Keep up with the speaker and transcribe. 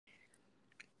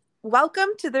Welcome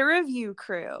to the review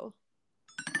crew.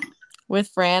 With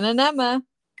Fran and Emma.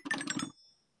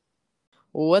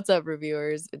 What's up,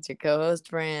 reviewers? It's your co-host,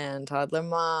 Fran, toddler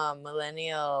mom,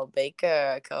 millennial,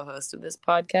 baker, co-host of this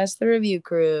podcast, The Review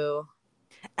Crew.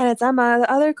 And it's Emma,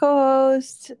 the other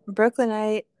co-host,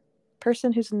 Brooklynite,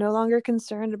 person who's no longer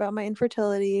concerned about my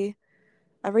infertility.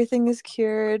 Everything is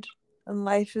cured and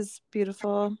life is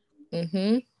beautiful.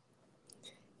 Mm-hmm.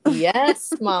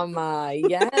 Yes, mama.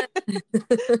 Yes.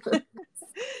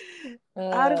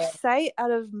 Out of sight, out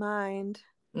of mind.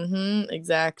 Mm-hmm.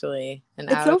 Exactly. And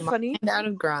it's out so of funny. Mind, out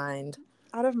of grind.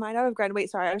 Out of mind, out of grind. Wait,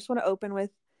 sorry. I just want to open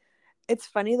with, it's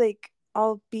funny, like,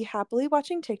 I'll be happily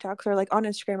watching TikToks or, like, on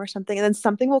Instagram or something, and then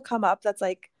something will come up that's,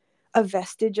 like, a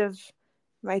vestige of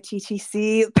my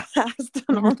TTC past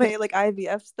and all my, like,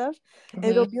 IVF stuff. And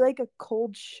it'll be, like, a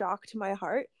cold shock to my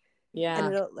heart. Yeah.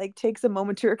 And it'll, like, takes a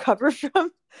moment to recover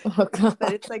from. Oh, God.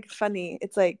 But it's, like, funny.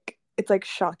 It's, like,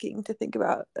 shocking to think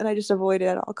about. And I just avoid it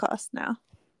at all costs now.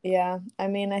 Yeah, I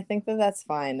mean, I think that's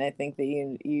fine. I think that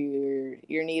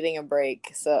you're needing a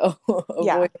break, so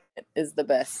avoiding it is the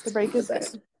best. The break is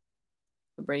good.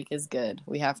 The break is good.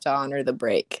 We have to honor the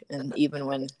break, and even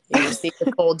when you receive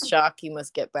a cold shock, you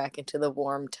must get back into the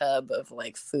warm tub of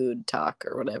like food talk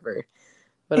or whatever.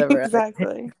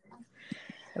 Exactly.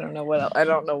 I don't know what else. I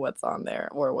don't know what's on there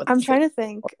or what. I'm trying to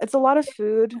think. It's a lot of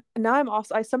food. Now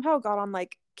I somehow got on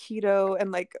like keto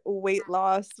and like weight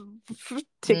loss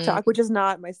TikTok, which is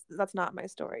that's not my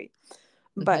story.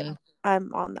 But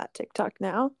I'm on that TikTok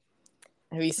now.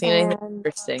 Have you seen anything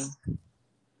interesting?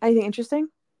 Anything interesting?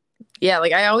 Yeah,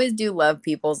 like I always do love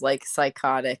people's like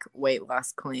psychotic weight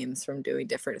loss claims from doing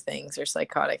different things or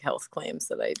psychotic health claims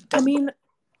that I mean,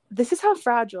 this is how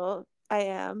fragile I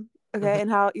am, okay,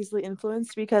 and how easily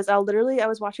influenced, because I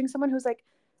was watching someone who's like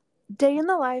day in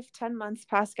the life, 10 months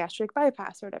past gastric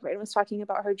bypass or whatever, and was talking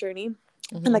about her journey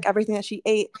and like everything that she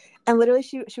ate. And literally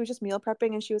she was just meal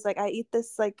prepping, and she was like, I eat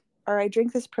this like, or I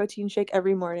drink this protein shake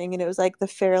every morning, and it was like the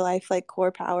Fairlife like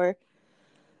Core Power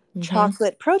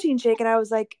chocolate protein shake. And I was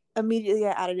like, immediately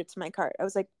I added it to my cart. I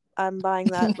was like, I'm buying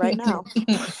that right now.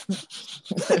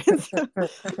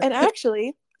 And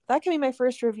actually that can be my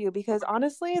first review, because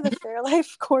honestly the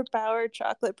Fairlife Core Power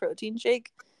chocolate protein shake,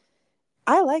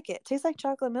 I like it. Tastes like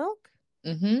chocolate milk.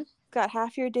 Got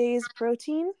half your day's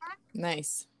protein.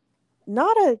 Nice.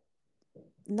 Not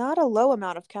a low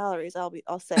amount of calories,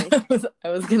 I'll say. I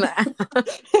was gonna ask.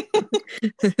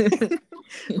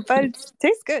 But it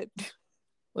tastes good.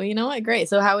 Well, you know what? Great.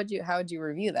 So how would you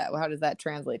review that? How does that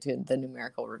translate to the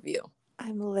numerical review?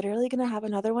 I'm literally gonna have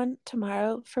another one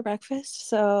tomorrow for breakfast,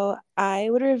 so I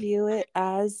would review it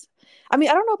as, I mean,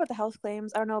 I don't know about the health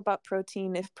claims. I don't know about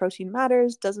protein, if protein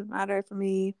matters, doesn't matter for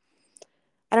me.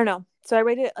 I don't know. So I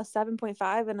rated it a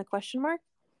 7.5 and a question mark.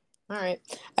 All right.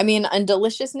 I mean, and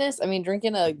deliciousness, I mean,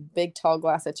 drinking a big tall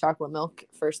glass of chocolate milk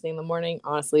first thing in the morning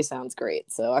honestly sounds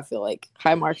great. So I feel like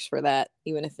high marks for that,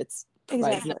 even if it's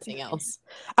provides nothing else.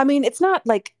 I mean, it's not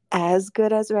like as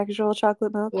good as actual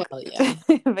chocolate milk. Well, yeah.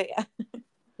 But yeah.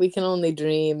 We can only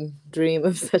dream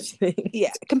of such things.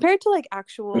 Yeah. Compared to like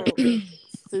actual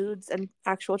foods and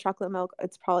actual chocolate milk,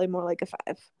 it's probably more like a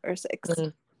 5 or 6.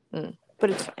 But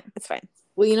it's fine. It's fine.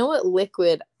 Well, you know what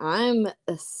liquid I'm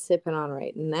sipping on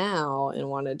right now and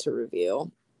wanted to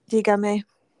review? Dígame.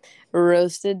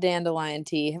 Roasted dandelion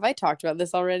tea. Have I talked about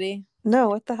this already? No,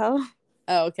 what the hell?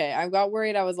 Oh, okay. I got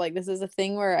worried. I was like, this is a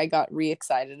thing where I got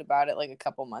re-excited about it like a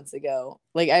couple months ago.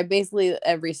 Like I basically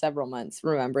every several months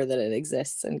remember that it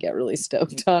exists and get really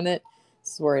stoked on it. I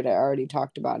was worried I already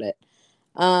talked about it.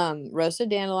 Roasted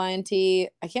dandelion tea.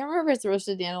 I can't remember if it's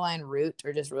roasted dandelion root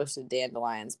or just roasted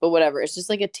dandelions, but whatever. It's just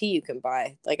like a tea you can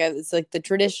buy. Like it's like the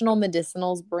traditional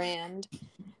medicinals brand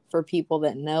for people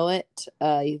that know it.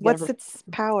 What's its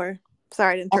power?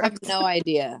 Sorry to interrupt. I have no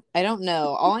idea. I don't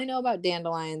know. All I know about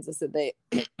dandelions is that they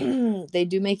they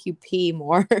do make you pee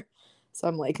more. So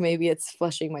I'm like, maybe it's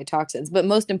flushing my toxins. But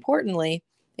most importantly,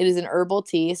 it is an herbal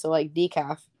tea, so like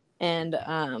decaf, and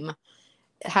it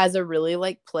has a really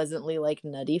like pleasantly like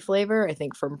nutty flavor, I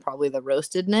think from probably the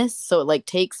roastedness. So it like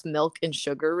takes milk and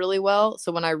sugar really well.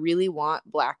 So when I really want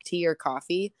black tea or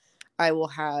coffee, I will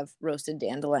have roasted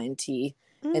dandelion tea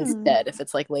instead if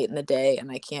it's like late in the day and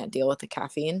I can't deal with the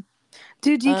caffeine.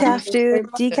 Do decaf, dude.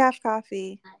 Decaf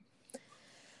coffee.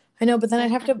 I know, but then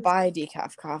I'd have to buy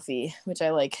decaf coffee, which I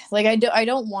like. Like I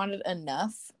don't want it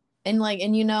enough. And like,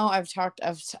 and you know, I've talked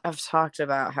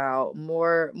about how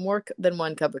more than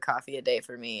 1 cup of coffee a day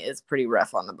for me is pretty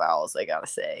rough on the bowels, I gotta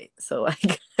say. So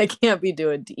like, I can't be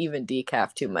doing even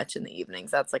decaf too much in the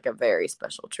evenings. That's like a very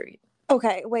special treat.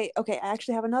 Okay, wait. Okay, I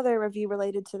actually have another review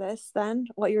related to this then,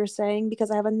 what you were saying, because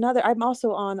I have another. I'm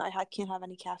also on, can't have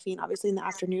any caffeine, obviously, in the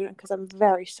afternoon because I'm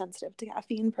very sensitive to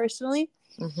caffeine personally.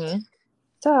 Mm-hmm.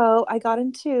 So I got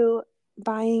into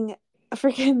buying a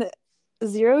freaking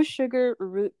zero sugar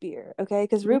root beer, okay?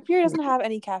 Because root beer doesn't have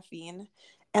any caffeine.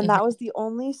 And that was the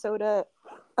only soda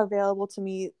available to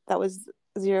me that was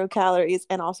 0 calories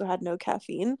and also had no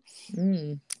caffeine.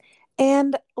 Mm.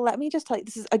 And let me just tell you,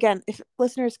 this is, again, if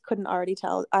listeners couldn't already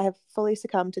tell, I have fully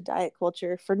succumbed to diet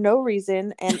culture for no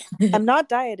reason. And I'm not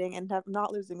dieting and I'm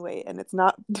not losing weight. And it's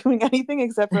not doing anything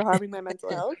except for harming my mental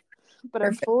health. But I'm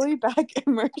Perfect. fully back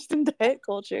immersed in diet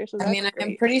culture. So that's I mean, I'm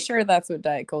great. pretty sure that's what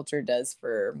diet culture does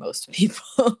for most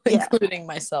people, Yeah. including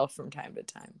myself from time to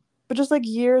time. But just like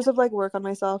years of like work on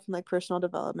myself and like personal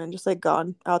development, just like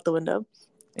gone out the window.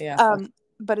 Yeah. Fuck.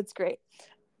 But it's great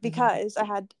because I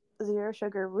had zero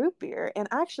sugar root beer. And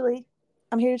actually,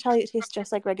 I'm here to tell you it tastes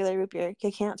just like regular root beer.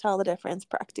 You can't tell the difference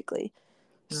practically.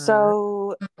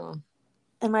 So Oh.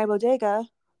 in my bodega,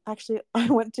 actually, I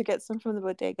went to get some from the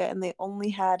bodega and they only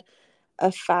had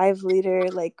a 5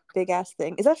 liter, like big ass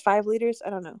thing. Is that 5 liters? I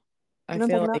don't know. I You know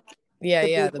what I'm feel talking like, about? yeah, The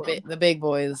yeah, big one. the big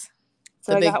boys,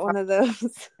 So the I big. got one of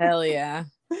those. Hell yeah.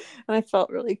 And I felt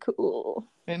really cool.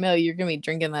 I know you're gonna be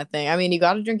drinking that thing. I mean, you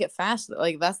got to drink it fast.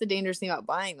 Like that's the dangerous thing about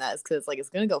buying that is because like it's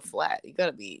gonna go flat. You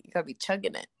gotta be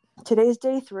chugging it. Today's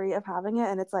day 3 of having it,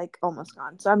 and it's like almost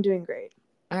gone. So I'm doing great.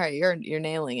 All right, you're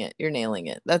nailing it. You're nailing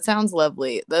it. That sounds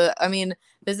lovely. I mean,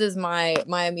 this is my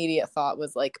immediate thought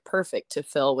was like perfect to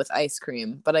fill with ice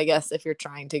cream. But I guess if you're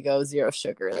trying to go zero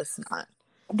sugar, that's not.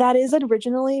 That is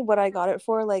originally what I got it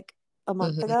for like a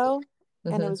month Mm-hmm. ago,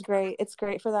 and it Mm-hmm. was great. It's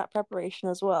great for that preparation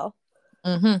as well.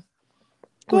 Mm-hmm.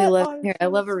 We But love here. I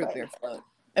honestly, love a it's root beer fine. float.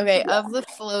 Okay, Yeah. of the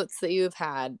floats that you've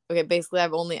had, okay, basically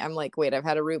I'm like, wait, I've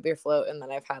had a root beer float and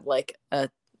then I've had like a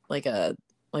like a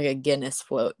Guinness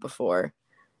float before.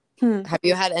 Have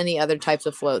you had any other types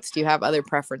of floats? Do you have other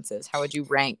preferences? How would you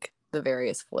rank the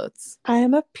various floats? I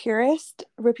am a purist.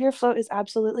 Root beer float is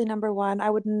absolutely number one. I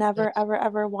would never, ever,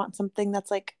 ever want something that's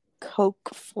like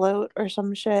Coke float or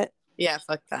some shit. Yeah,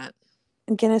 fuck that.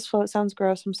 And Guinness float sounds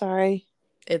gross. I'm sorry.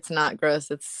 It's not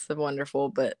gross. It's wonderful,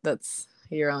 but that's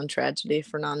your own tragedy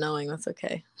for not knowing. That's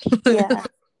okay. Yeah.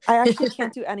 I actually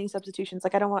can't do any substitutions.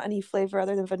 Like, I don't want any flavor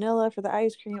other than vanilla for the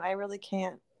ice cream. I really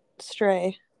can't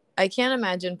stray. I can't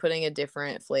imagine putting a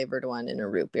different flavored one in a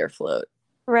root beer float.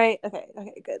 Right. Okay.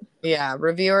 Okay. Good. Yeah,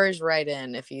 reviewers write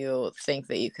in if you think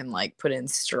that you can like put in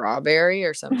strawberry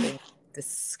or something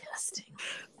disgusting.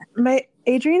 My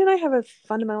Adrian and I have a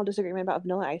fundamental disagreement about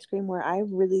vanilla ice cream where I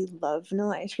really love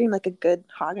vanilla ice cream, like a good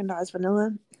Haagen-Dazs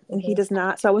vanilla, and he does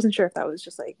not. So I wasn't sure if that was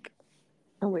just like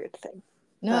a weird thing.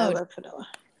 But I No, love vanilla.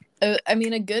 I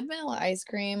mean a good vanilla ice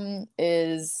cream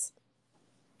is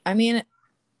I mean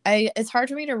it's hard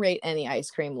for me to rate any ice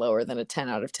cream lower than a 10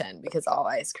 out of 10 because all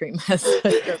ice cream has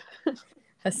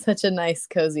such a nice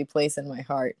cozy place in my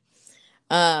heart.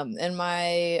 And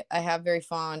I have very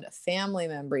fond family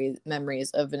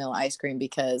memories of vanilla ice cream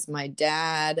because my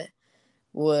dad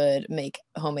would make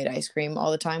homemade ice cream all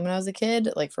the time when I was a kid,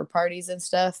 like for parties and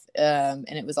stuff. And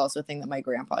it was also a thing that my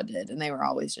grandpa did, and they were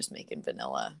always just making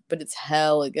vanilla, but it's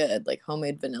hella good, like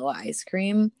homemade vanilla ice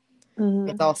cream.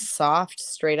 It's all soft,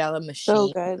 straight out of the So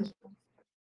machine. good.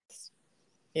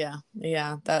 Yeah,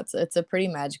 yeah, it's a pretty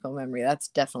magical memory. That's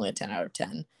definitely a 10 out of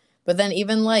 10. But then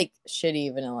even like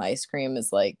shitty vanilla ice cream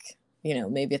is like,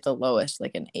 maybe at the lowest,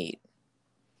 like an 8.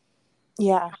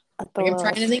 Yeah, at the Like I'm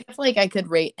trying to lowest. think if like I could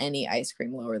rate any ice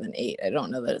cream lower than 8. I don't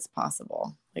know that it's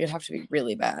possible. Like it'd have to be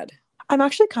really bad. I'm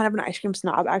actually kind of an ice cream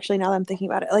snob, actually, now that I'm thinking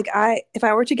about it. Like if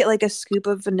I were to get like a scoop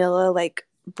of vanilla, like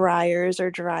Breyers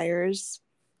or Dryers,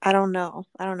 I don't know.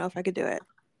 I don't know if I could do it.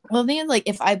 Well, then like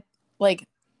if I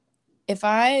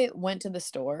went to the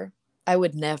store, I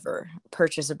would never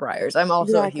purchase a Breyers. I'm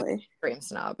also a huge Exactly. ice cream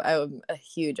snob. I'm a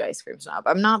huge ice cream snob.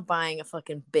 I'm not buying a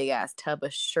fucking big ass tub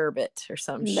of sherbet or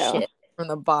some No. shit from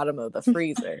the bottom of the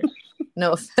freezer.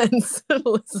 No offense,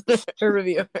 listeners or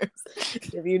reviewers.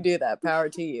 If you do that, power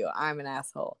to you. I'm an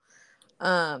asshole.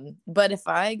 But if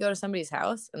I go to somebody's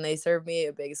house and they serve me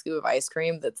a big scoop of ice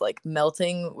cream that's like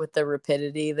melting with the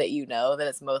rapidity that that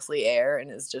it's mostly air and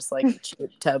is just like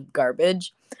cheap tub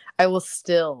garbage, I will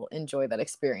still enjoy that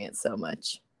experience so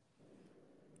much.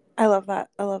 I love that.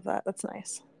 I love that. That's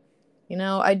nice.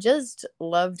 I just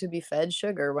love to be fed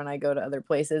sugar when I go to other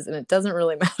places, and it doesn't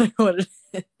really matter what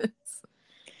it is.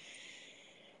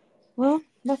 Well,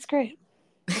 that's great.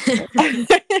 That's great.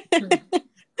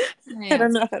 I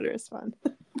don't know how to respond.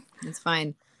 It's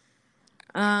fine.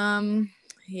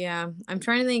 Yeah, I'm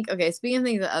trying to think. Okay, speaking of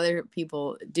things that other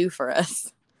people do for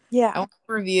us, Yeah. I want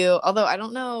to review. Although I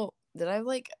don't know, did I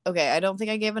like, okay, I don't think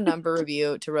I gave a number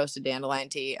review to roasted dandelion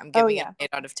tea. I'm Oh giving it yeah. an 8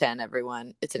 out of 10,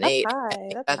 everyone. It's an That's 8.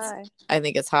 high. That's high. I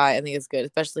think it's high. I think it's good,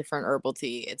 especially for an herbal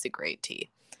tea. It's a great tea.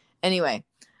 Anyway,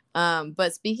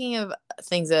 but speaking of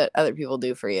things that other people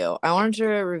do for you, I wanted to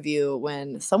review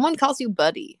when someone calls you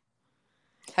buddy.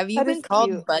 Have you That been is called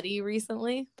cute. buddy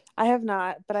recently? I have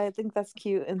not, but I think that's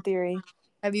cute in theory.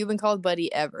 Have you been called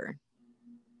buddy ever?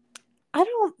 I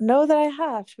don't know that I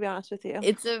have, to be honest with you.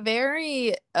 It's a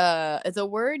very it's a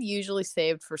word usually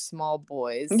saved for small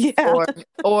boys Yeah.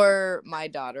 or my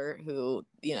daughter, who,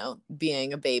 you know,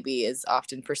 being a baby is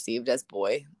often perceived as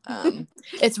boy.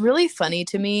 It's really funny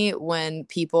to me when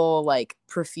people like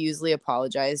profusely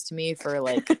apologize to me for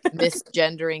like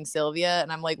misgendering Sylvia, and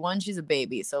I'm like, one, she's a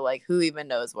baby, so like who even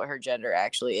knows what her gender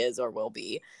actually is or will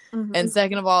be. And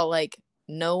second of all, like,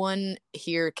 no one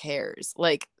here cares.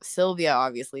 Like, Sylvia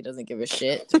obviously doesn't give a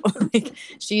shit. Like,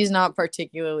 she's not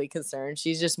particularly concerned.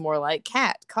 She's just more like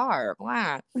cat, car,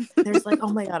 blah. There's like,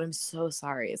 oh my god, I'm so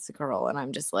sorry, it's a girl. And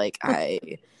I'm just like, I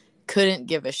couldn't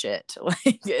give a shit.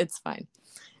 Like, it's fine.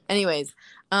 Anyways,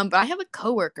 but I have a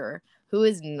coworker who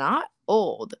is not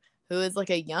old, who is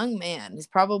like a young man. He's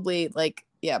probably like,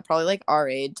 yeah, probably like our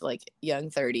age, like young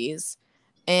 30s.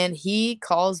 And he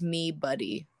calls me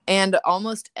buddy. And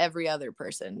almost every other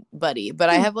person buddy, but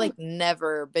I have like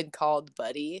never been called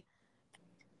buddy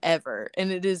ever,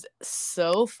 and it is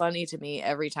so funny to me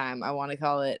every time. I want to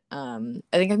call it I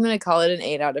think I'm gonna call it an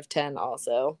 8 out of 10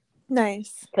 also,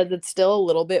 Nice. because it's still a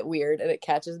little bit weird and it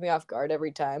catches me off guard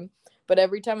every time. But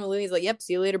every time I'm leaving, he's like, yep,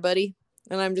 see you later, buddy.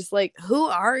 And I'm just like, who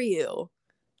are you?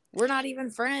 We're not even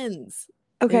friends.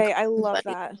 Okay, I love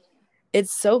Buddy. that.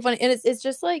 It's so funny, and it's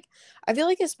just like, I feel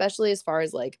like, especially as far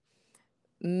as like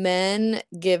men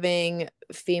giving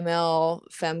female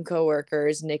femme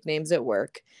coworkers nicknames at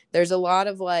work, there's a lot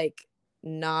of like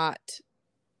not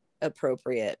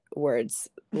appropriate words,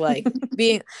 like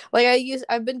being like,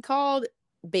 I've been called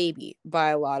baby by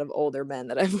a lot of older men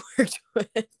that I've worked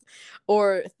with,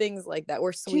 or things like that,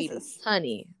 or sweetie, Jesus.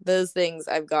 honey. Those things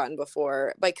I've gotten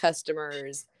before by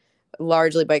customers,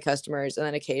 largely by customers, and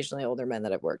then occasionally older men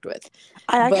that I've worked with.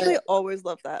 I actually But always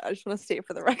love that. I just want to state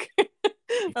for the record.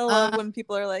 I love when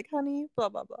people are like, honey, blah,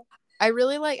 blah, blah. I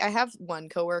really like, I have one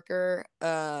coworker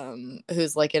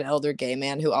who's like an elder gay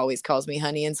man who always calls me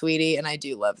honey and sweetie, and I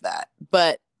do love that.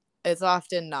 But it's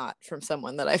often not from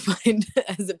someone that I find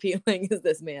as appealing as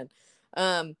this man.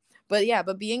 But yeah,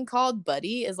 but being called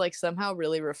buddy is like somehow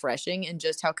really refreshing, and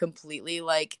just how completely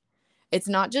like it's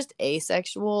not just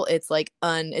asexual, it's like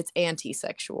it's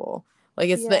anti-sexual. Like,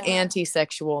 it's the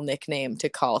anti-sexual nickname to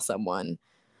call someone.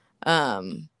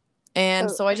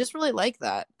 And so I just really like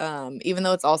that. Even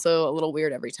though it's also a little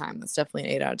weird every time. That's definitely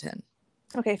an 8 out of 10.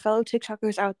 Okay, fellow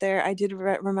TikTokers out there, I did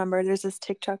remember there's this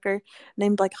TikToker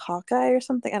named like Hawkeye or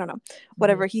something. I don't know.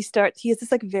 Whatever. He has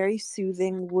this like very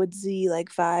soothing, woodsy like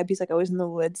vibe. He's like always in the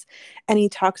woods, and he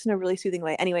talks in a really soothing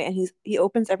way. Anyway, and he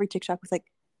opens every TikTok with like,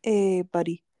 "Hey,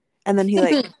 buddy," and then he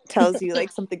like tells you like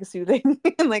something soothing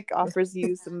and like offers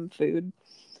you some food.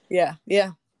 Yeah.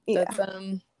 That's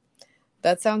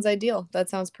that sounds ideal.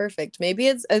 That sounds perfect. Maybe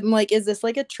it's like, is this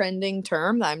like a trending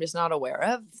term that I'm just not aware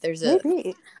of? There's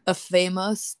a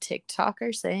famous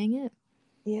TikToker saying it.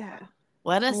 Yeah.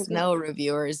 Let us know,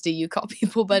 reviewers. Do you call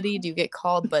people buddy? Do you get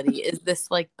called buddy? Is this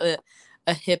like a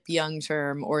hip young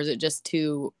term, or is it just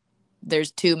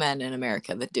there's two men in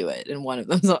America that do it, and one of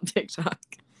them's on TikTok?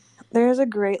 There's a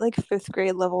great like 5th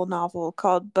grade level novel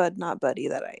called Bud Not Buddy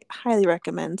that I highly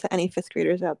recommend to any 5th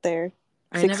graders out there.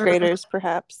 6th graders,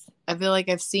 perhaps. I feel like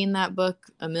I've seen that book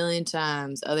a million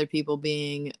times. Other people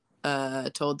being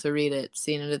told to read it.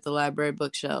 Seen it at the library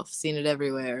bookshelf. Seen it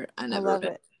everywhere. I never read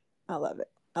it. I love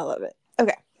it.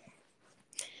 Okay.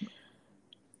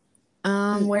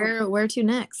 Where to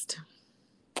next?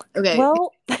 Okay.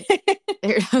 Well.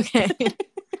 Okay.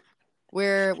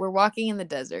 We're walking in the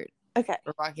desert. Okay.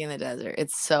 We're walking in the desert.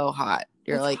 It's so hot.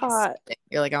 It's hot.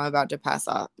 You're like, I'm about to pass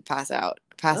off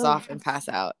and pass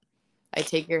out. I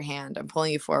take your hand. I'm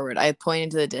pulling you forward. I point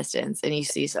into the distance, and you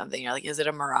see something. You're like, is it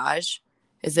a mirage?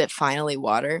 Is it finally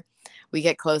water? We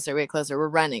get closer. We're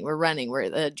running. We're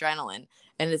the adrenaline.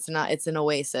 And it's not. It's an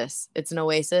oasis. It's an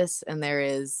oasis, and there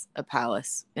is a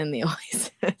palace in the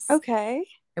oasis. Okay.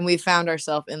 And we found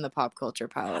ourselves in the pop culture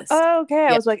palace. Oh, okay.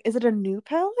 I was like, is it a new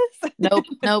palace? Nope.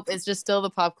 It's just still the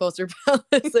pop culture palace.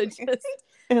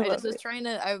 I just was trying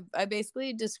to, I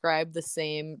basically described the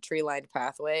same tree-lined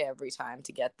pathway every time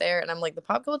to get there. And I'm like, the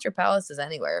pop culture palace is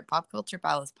anywhere. Pop culture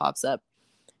palace pops up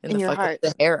in the your heart.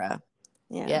 Sahara.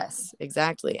 Yeah. Yes,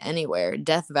 exactly. Anywhere.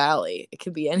 Death Valley. It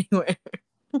could be anywhere.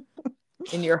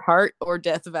 In your heart or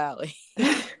Death Valley.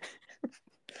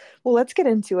 Well, let's get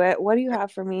into it. What do you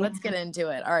have for me? Let's get into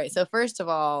it. All right. So first of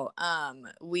all,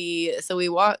 we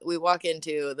walk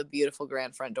into the beautiful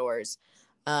grand front doors.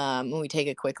 And we take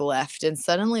a quick left, and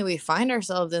suddenly we find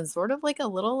ourselves in sort of like a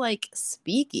little like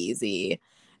speakeasy.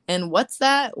 And what's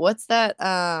that? What's that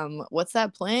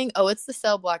playing? Oh, it's the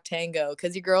Cell Block Tango,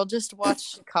 because your girl just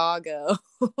watched Chicago.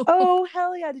 Oh,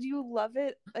 hell yeah. Did you love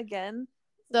it again?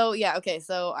 So yeah, okay.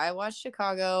 So I watched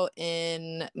Chicago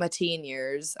in my teen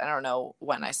years. I don't know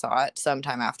when I saw it,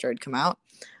 sometime after it'd come out.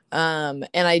 And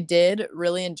I did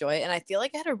really enjoy it. And I feel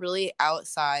like I had a really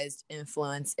outsized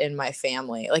influence in my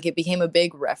family. Like it became a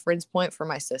big reference point for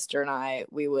my sister and I.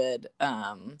 We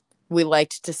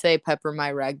liked to say pepper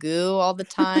my ragu all the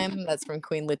time. That's from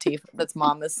Queen Latifah. That's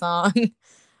Mama's song.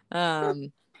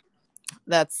 um,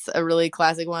 that's a really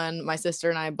classic one. My sister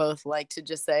and I both like to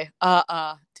just say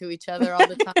to each other all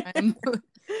the time.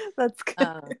 That's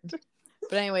good.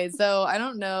 But anyway, so I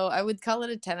don't know. I would call it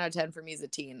a 10 out of 10 for me as a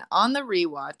teen. On the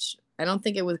rewatch, I don't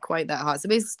think it was quite that hot. So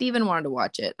basically, Steven wanted to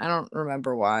watch it. I don't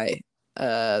remember why.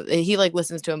 He like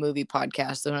listens to a movie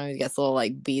podcast, so he gets little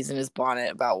like bees in his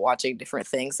bonnet about watching different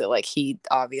things that like he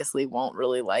obviously won't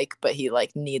really like, but he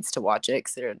like needs to watch it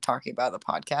because they're talking about the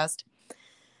podcast.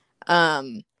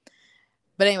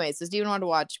 But anyway, so Steven wanted to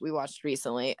watch. We watched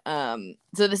recently. So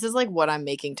this is like what I'm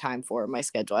making time for in my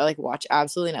schedule. I like watch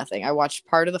absolutely nothing. I watched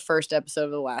part of the first episode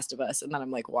of The Last of Us, and then I'm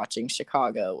like watching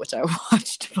Chicago, which I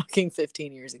watched fucking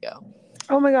 15 years ago.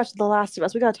 Oh my gosh, The Last of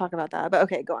Us. We gotta talk about that. But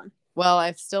okay, go on. Well,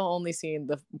 I've still only seen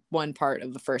the one part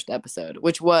of the first episode,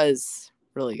 which was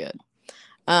really good.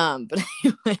 But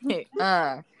anyway,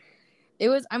 it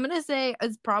was. I'm gonna say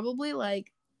it's probably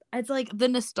like. It's like the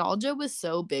nostalgia was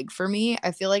so big for me.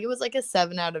 I feel like it was like a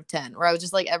 7 out of 10 where I was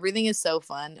just like, everything is so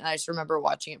fun. And I just remember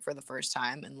watching it for the first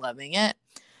time and loving it.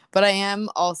 But I am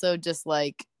also just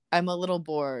like, I'm a little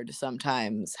bored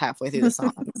sometimes halfway through the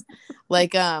songs.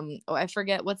 Like, I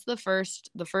forget what's the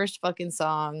first fucking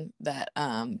song that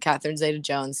Catherine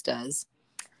Zeta-Jones does.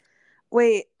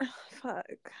 Wait, fuck.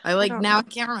 I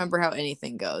can't remember how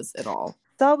anything goes at all.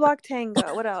 Cell Block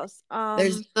Tango. What else?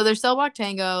 There's Cell Block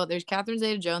Tango. There's Catherine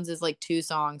Zeta-Jones's like 2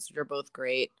 songs which are both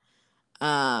great.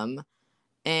 And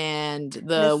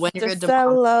the When You're Good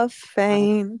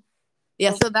Cellophane.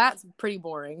 Yeah, so that's pretty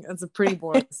boring. That's a pretty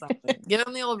boring song. Give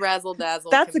them the old razzle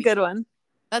dazzle. That's a good one.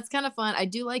 That's kind of fun. I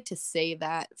do like to say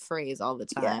that phrase all the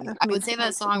time. Yeah, I would say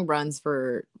that song runs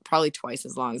for probably twice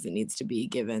as long as it needs to be,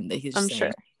 given that he's just saying,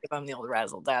 sure. Give them the old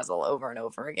razzle dazzle over and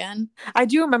over again. I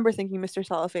do remember thinking Mr.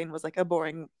 Cellophane was like a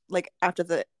boring, like after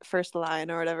the first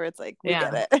line or whatever. It's like, we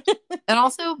get it. And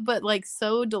also, but like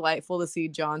so delightful to see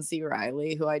John C.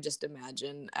 Reilly, who I just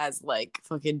imagine as like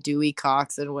fucking Dewey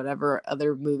Cox and whatever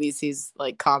other movies he's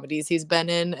like comedies he's been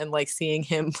in, and like seeing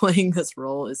him playing this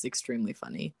role is extremely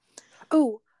funny.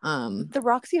 Oh, the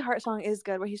Roxy Hart song is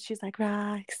good where she's like,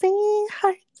 Roxy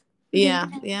Hart. Yeah.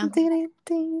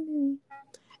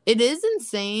 It is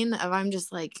insane if I'm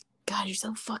just like, God, you're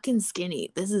so fucking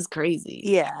skinny. This is crazy.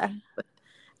 Yeah.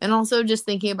 And also just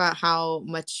thinking about how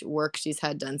much work she's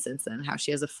had done since then, how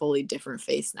she has a fully different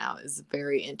face now is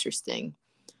very interesting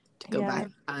to go back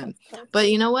in time. But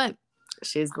you know what?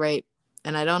 She's great.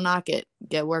 And I don't knock it.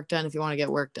 Get work done if you want to get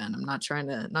work done. I'm not trying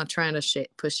to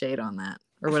push shade on that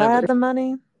or whatever. If I had the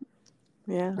money.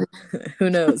 Yeah.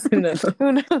 Who knows? Who knows?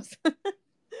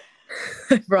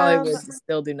 I probably would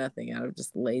still do nothing out of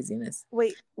just laziness.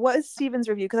 Wait, what is Steven's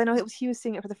review? Because I know he was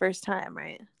seeing it for the first time,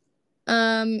 right?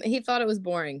 He thought it was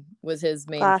boring was his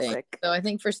main thing. So I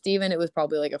think for Steven it was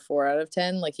probably like a 4 out of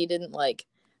 10. Like he didn't like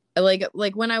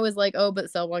when I was like, oh, but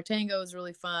Cell Block Tango is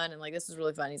really fun and like this is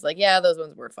really fun. He's like, yeah, those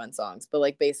ones were fun songs, but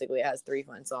like basically it has 3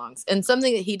 fun songs. And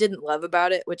something that he didn't love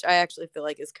about it, which I actually feel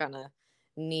like is kind of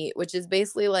neat, which is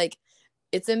basically like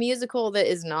it's a musical that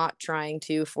is not trying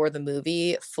to, for the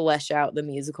movie, flesh out the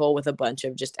musical with a bunch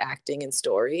of just acting and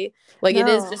story. Like it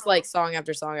is just like song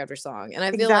after song after song. And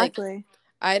I feel like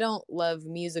I don't love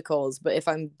musicals, but if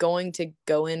I'm going to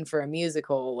go in for a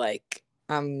musical, like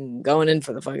I'm going in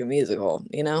for the fucking musical,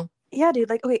 you know? Yeah, dude.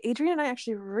 Like, okay, Adrian and I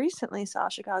actually recently saw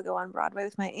Chicago on Broadway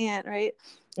with my aunt, right?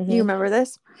 Mm-hmm. You remember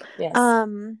this? Yes.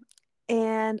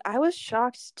 And I was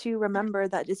shocked to remember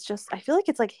that it's just, I feel like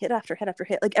it's like hit after hit after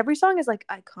hit. Like every song is like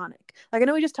iconic. Like I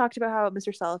know we just talked about how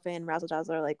Mr. Cellophane, Razzle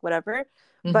Dazzle are like whatever,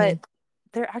 but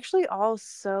they're actually all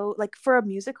so, like for a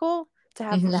musical to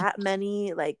have that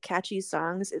many like catchy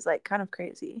songs is like kind of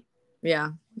crazy. Yeah.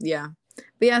 But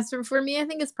yeah, so for me, I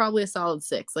think it's probably a solid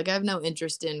 6. Like I have no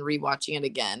interest in rewatching it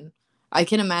again. I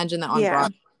can imagine that on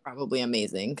Broadway probably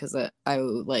amazing because I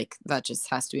like that just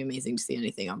has to be amazing to see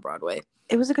anything on Broadway.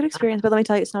 It was a good experience, but let me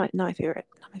tell you, it's not my favorite.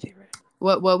 Not my favorite.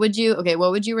 What would you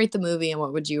rate the movie and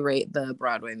what would you rate the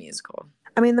Broadway musical?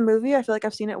 I mean, the movie, I feel like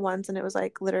I've seen it once and it was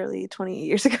like literally 20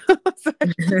 years ago.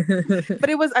 But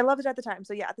I loved it at the time.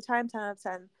 So yeah, at the time, 10 out of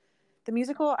 10. The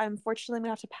musical, unfortunately, I'm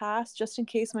going to have to pass just in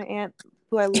case my aunt,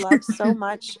 who I love so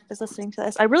much, is listening to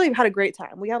this. I really had a great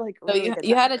time. We had like So really good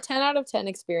you time. had a 10 out of 10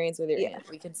 experience with your Yeah. aunt.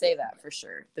 We can say that for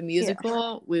sure. The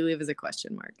musical, we leave as a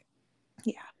question mark.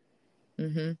 Yeah.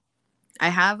 Mm-hmm. I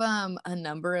have a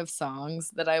number of songs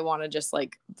that I want to just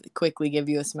like quickly give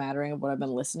you a smattering of what I've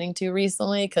been listening to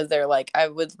recently, because they're like, I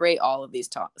would rate all these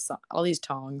tongs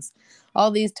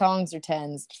are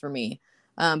tens for me.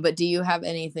 But do you have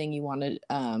anything you want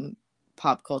to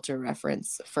pop culture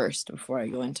reference first before I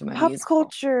go into my Pop musical?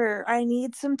 culture. I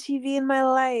need some TV in my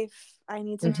life.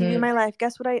 TV in my life.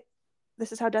 Guess what?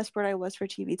 This is how desperate I was for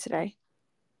TV today.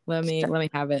 Let me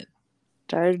have it.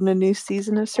 Started a new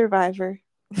season of Survivor.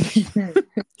 Dude,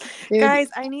 guys,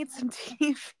 I need some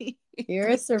TV. You're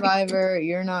a survivor.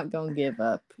 You're not gonna give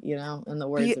up, in the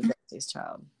words of Destiny's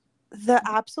Child. The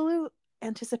absolute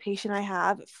anticipation I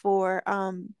have for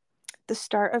the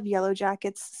start of Yellow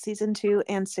Jackets season 2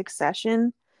 and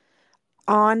Succession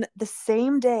on the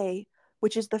same day,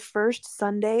 which is the first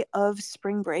Sunday of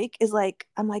spring break, is like,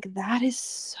 I'm like, that is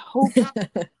so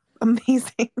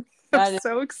amazing. I'm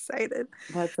so excited.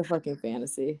 That's a fucking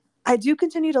fantasy. I do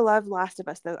continue to love Last of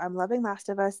Us, though. I'm loving Last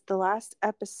of Us. The last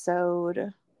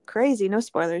episode, crazy. No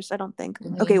spoilers, I don't think.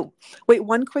 Mm-hmm. Okay, wait,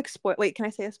 one quick spoil. Wait, can I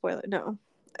say a spoiler? No,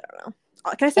 I don't know.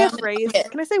 Can I say a phrase? Okay.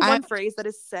 Can I say one phrase that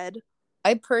is said?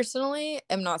 I personally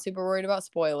am not super worried about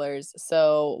spoilers,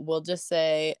 so we'll just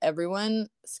say, everyone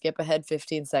skip ahead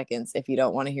 15 seconds if you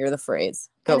don't want to hear the phrase.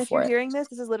 Go for it. And if you're hearing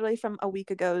this is literally from a week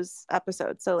ago's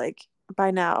episode, so like by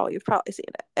now you've probably seen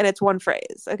it, and it's one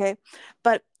phrase, okay?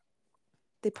 But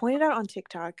they pointed out on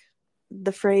TikTok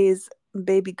the phrase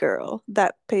 "baby girl"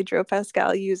 that Pedro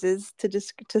Pascal uses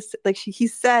he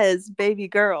says "baby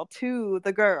girl" to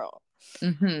the girl,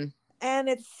 mm-hmm. And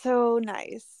it's so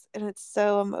nice. And it's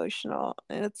so emotional,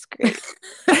 and it's great.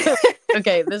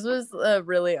 Okay, this was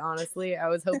really, honestly, I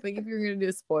was hoping if you were going to do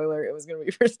a spoiler, it was going to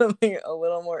be for something a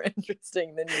little more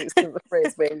interesting than use of the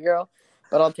phrase "baby girl,"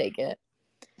 but I'll take it.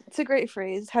 It's a great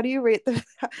phrase. How do you rate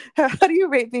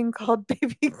being called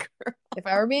baby girl? If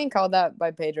I were being called that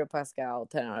by Pedro Pascal,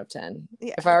 10 out of 10.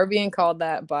 Yeah. If I were being called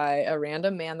that by a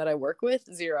random man that I work with,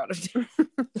 0 out of 10.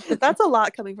 That's a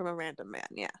lot coming from a random man.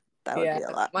 Yeah. That would be a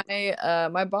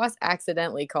lot. My boss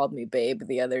accidentally called me babe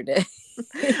the other day.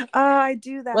 I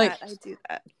do that. I do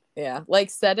that. Yeah,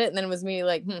 like said it, and then it was me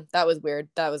like, that was weird.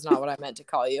 That was not what I meant to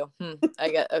call you.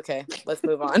 Okay, let's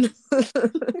move on.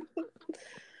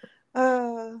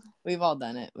 We've all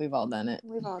done it. We've all done it.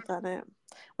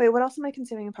 Wait, what else am I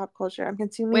consuming in pop culture? I'm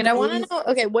consuming. Wait, I want to know.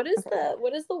 Okay, what is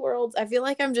the world's? I feel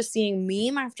like I'm just seeing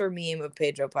meme after meme of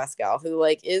Pedro Pascal, who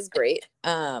like is great.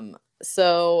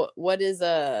 So what's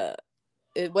the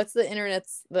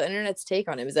internet's take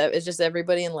on him? Is just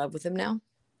everybody in love with him now?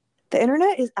 The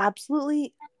internet is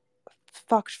absolutely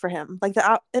fucked for him. Like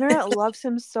the internet loves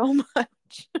him so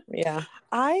much. Yeah.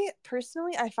 I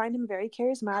find him very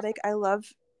charismatic. I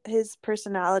love his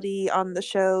personality on the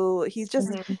show. He's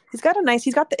just he's got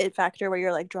the it factor where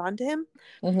you're like drawn to him.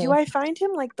 Do I find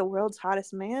him like the world's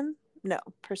hottest man? No,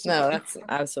 personally. No, that's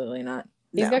absolutely not.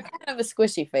 He's got kind of a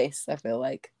squishy face, I feel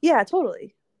like. Yeah,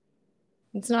 totally.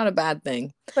 It's not a bad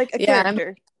thing. It's like a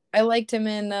character. I liked him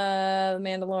in The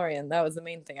Mandalorian. That was the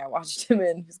main thing I watched him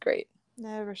in. He was great.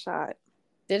 Never saw it.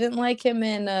 Didn't like him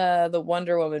in the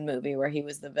Wonder Woman movie where he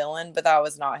was the villain, but that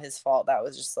was not his fault. That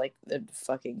was just like the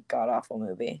fucking god-awful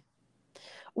movie.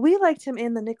 We liked him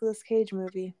in the Nicolas Cage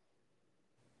movie.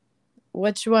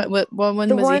 Which one? What one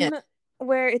was he in?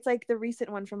 Where it's like the recent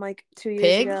one from like 2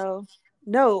 years ago.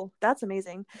 No, that's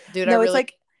amazing. Dude, no, it's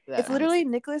like it's literally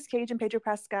Nicolas Cage and Pedro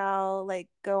Pascal like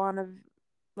go on a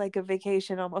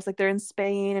vacation almost, like they're in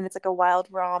Spain and it's like a wild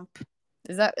romp.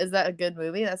 Is that a good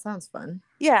movie? That sounds fun.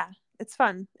 Yeah, it's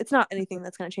fun. It's not anything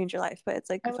that's going to change your life, but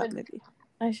it's like a fun movie.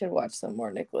 I should watch some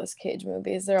more Nicolas Cage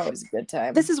movies. They're always a good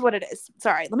time. This is what it is.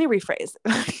 Sorry, let me rephrase.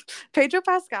 Pedro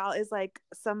Pascal is like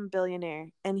some billionaire,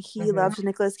 and he loves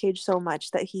Nicolas Cage so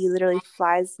much that he literally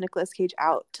flies Nicolas Cage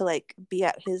out to like be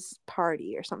at his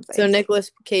party or something. So Nicolas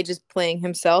Cage is playing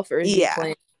himself, or is he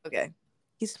playing? Okay,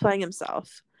 he's playing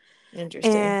himself.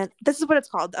 Interesting. And this is what it's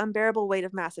called: The Unbearable Weight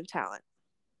of Massive Talent.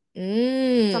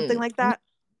 Something like that.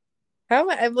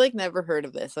 I've like never heard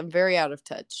of this. I'm very out of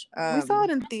touch. We saw it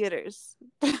in theaters.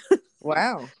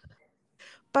 Wow.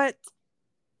 But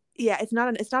yeah, it's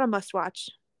not a must watch,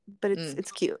 but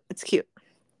it's cute. It's cute.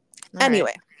 All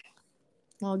anyway. Right.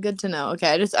 Well, good to know. Okay,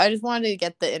 I just wanted to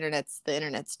get the internet's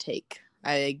take.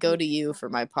 I go to you for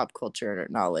my pop culture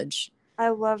knowledge. I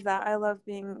love that. I love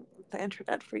being the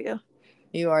internet for you.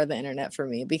 You are the internet for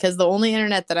me, because the only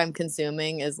internet that I'm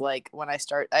consuming is like when I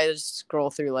just scroll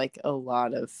through like a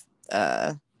lot of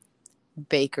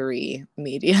bakery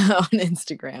media on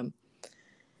Instagram.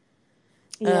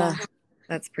 Yeah.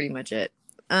 That's pretty much it.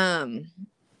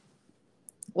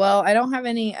 Well, I don't have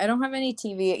any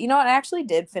TV. You know what? I actually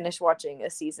did finish watching a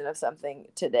season of something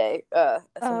today.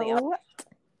 Something else.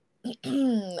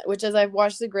 Oh, Which is, I've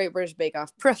watched the Great British Bake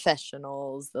Off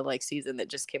Professionals, the like season that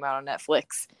just came out on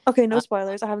Netflix. okay. No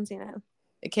spoilers. I haven't seen it.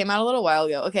 It came out a little while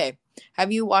ago. Okay.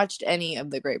 Have you watched any of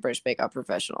the Great British Bake Off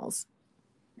Professionals?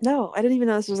 No, I didn't even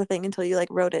know this was a thing until you like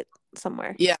wrote it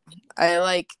somewhere. Yeah.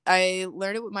 I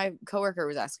learned it. My coworker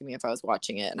was asking me if I was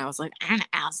watching it, and I was like, I don't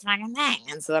know, it's fucking thing.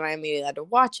 And so then I immediately had to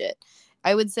watch it.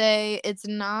 I would say it's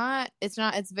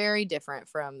very different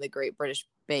from the Great British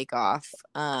Bake Off.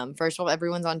 First of all,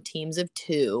 everyone's on teams of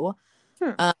 2.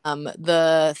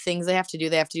 The things they have to do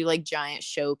like giant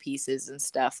show pieces and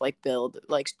stuff, like build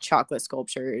like chocolate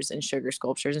sculptures and sugar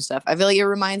sculptures and stuff. I feel like it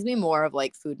reminds me more of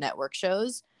like Food Network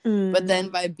shows, but then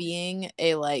by being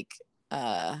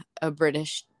a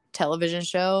British television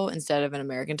show instead of an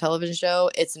American television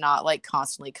show, it's not like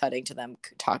constantly cutting to them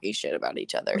talking shit about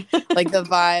each other. Like the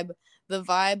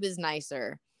vibe is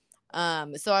nicer.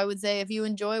 So I would say if you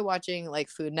enjoy watching like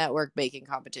Food Network baking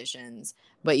competitions,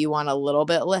 but you want a little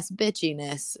bit less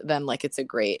bitchiness, then like it's a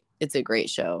great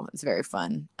show. It's very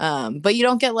fun. But you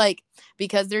don't get like,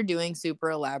 because they're doing super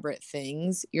elaborate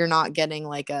things, you're not getting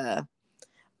like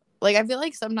I feel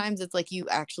like sometimes it's like you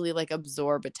actually like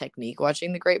absorb a technique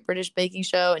watching the Great British Baking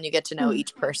Show, and you get to know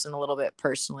each person a little bit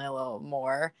personally a little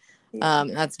more. Yeah.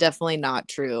 That's definitely not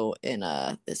true in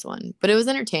this one, but it was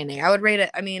entertaining. I would rate it.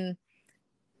 I mean,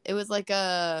 it was like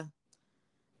a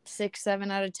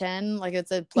 6-7 out of 10. Like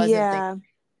it's a pleasant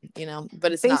thing,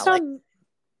 but it's based not on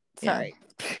like.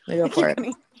 Sorry, go for it.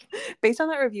 Based on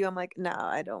that review, I'm like, no,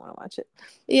 I don't want to watch it.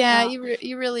 Yeah,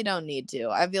 you really don't need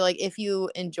to. I feel like if you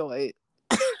enjoy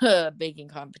baking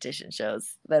competition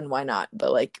shows, then why not?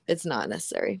 But like, it's not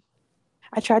necessary.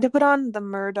 I tried to put on the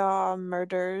Murdaugh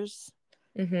Murders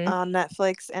on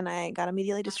Netflix, and I got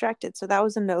immediately distracted. So that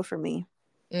was a no for me.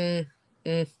 Too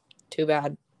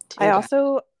bad. I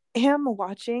also am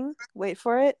watching, wait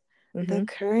for it, the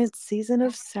current season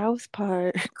of South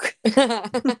Park.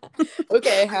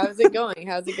 Okay, how's it going?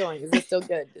 Is it still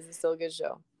good? Is it still a good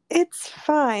show? It's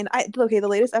fine. The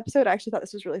latest episode, I actually thought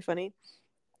this was really funny.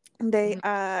 They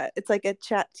it's like a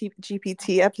chat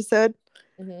GPT episode,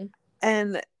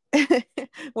 and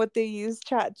what they use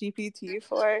chat GPT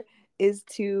for is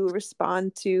to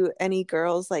respond to any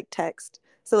girl's like text.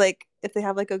 So like if they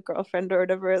have like a girlfriend or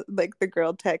whatever, like the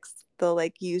girl texts, they'll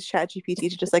like use chat GPT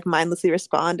to just like mindlessly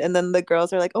respond, and then the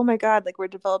girls are like, oh my god, like we're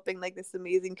developing like this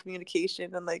amazing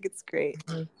communication, and like it's great.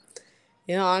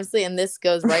 Honestly, and this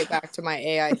goes right back to my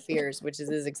AI fears, which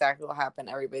is exactly what happened.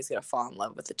 Everybody's gonna fall in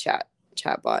love with the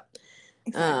chatbot.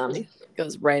 Exactly.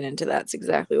 Goes right into that's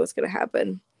exactly what's gonna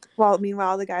happen. Well,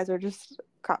 meanwhile, the guys are just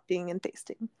copying and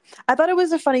pasting. I thought it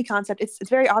was a funny concept. It's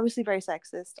very obviously very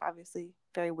sexist, obviously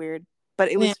very weird,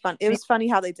 but it was fun. It was funny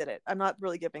how they did it. I'm not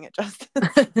really giving it justice.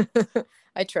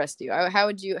 I trust you. How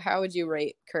would you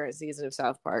rate current season of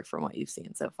South Park from what you've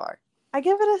seen so far? I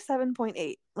give it a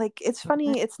 7.8. Like it's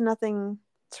funny. It's nothing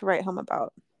to write home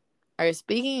about. All right.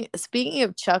 Speaking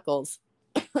of chuckles.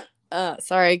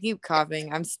 Sorry, I keep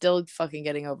coughing. I'm still fucking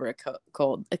getting over a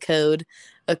cold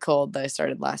that I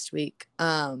started last week.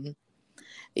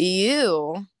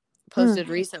 You posted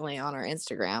recently on our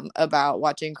Instagram about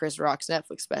watching Chris Rock's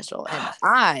Netflix special, and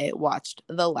I watched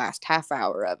the last half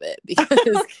hour of it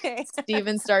because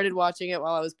Steven started watching it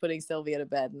while I was putting Sylvia to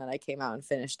bed, and then I came out and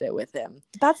finished it with him.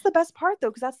 That's the best part though,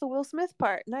 because that's the Will Smith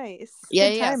part. Nice.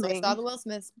 Yeah. So I saw the Will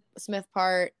Smith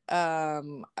part. I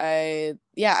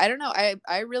don't know.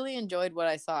 I really enjoyed what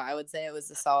I saw. I would say it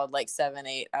was a solid like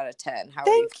 7-8 out of 10.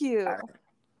 Thank you.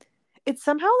 It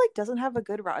somehow like doesn't have a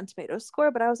good Rotten Tomatoes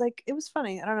score, but I was like, it was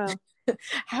funny. I don't know.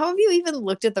 How have you even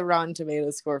looked at the Rotten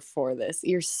Tomatoes score for this?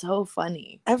 You're so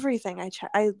funny. Everything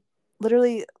I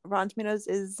literally, Rotten Tomatoes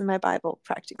is my Bible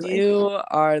practically. You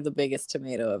are the biggest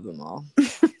tomato of them all.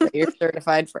 You're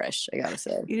certified fresh, I gotta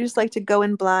say. You just like to go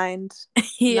in blind,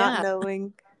 not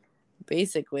knowing.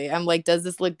 Basically, I'm like, does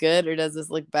this look good or does this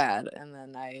look bad? And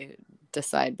then I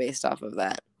decide based off of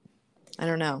that. I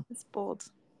don't know. It's bold.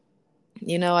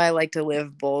 I like to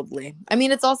live boldly. I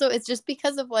mean, it's just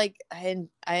because of like I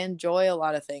enjoy a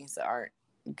lot of things that aren't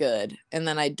good, and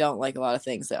then I don't like a lot of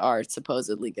things that are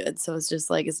supposedly good. So it's just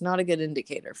like it's not a good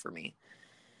indicator for me.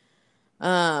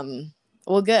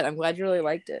 Well, good. I'm glad you really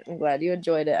liked it. I'm glad you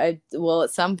enjoyed it. I will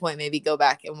at some point maybe go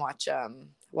back and watch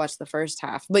watched the first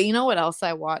half. But you know what else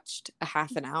I watched a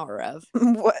half an hour of?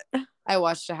 What? I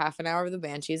watched a half an hour of the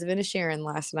Banshees of Inisherin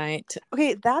last night.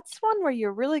 Okay, that's one where you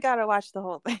really gotta watch the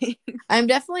whole thing. I'm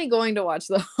definitely going to watch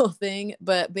the whole thing,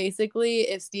 but basically,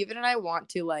 if Steven and I want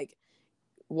to like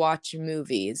watch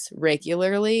movies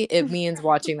regularly, it means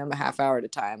watching them a half hour at a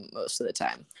time most of the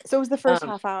time. So it was the first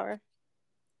half hour.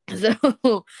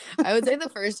 So I would say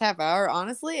the first half hour,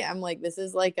 honestly, I'm like, this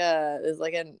is like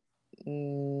an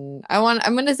I'm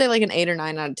gonna say like an 8 or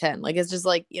 9 out of 10. Like it's just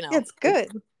like, It's good.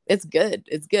 It's good.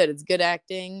 It's good. It's good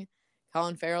acting.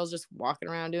 Colin Farrell's just walking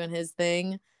around doing his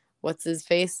thing. What's his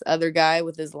face? Other guy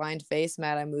with his lined face,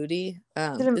 Mad Eye Moody.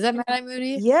 Is that Mad Eye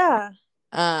Moody? Yeah.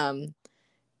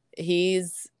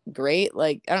 He's great.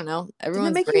 Like, I don't know. Did it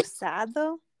Everyone's make you great. sad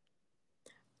though?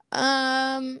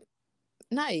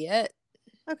 Not yet.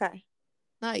 Okay.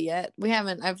 Not yet. We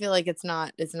haven't. I feel like it's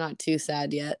not too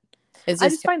sad yet. I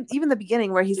just find even the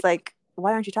beginning where he's like,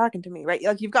 "Why aren't you talking to me?" Right?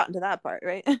 Like you've gotten to that part,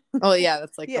 right? Oh yeah,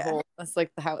 that's like Yeah. that's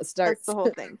like how it starts. That's the whole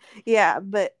thing. Yeah,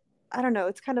 but I don't know.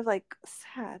 It's kind of like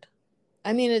sad.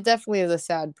 I mean, it definitely is a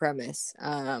sad premise.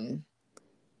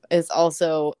 It's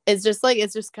also it's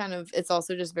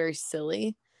also just very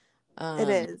silly. It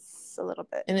is a little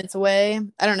bit in its way.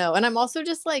 I don't know. And I'm also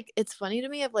just like, it's funny to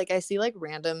me of like I see like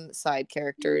random side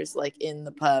characters like in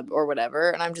the pub or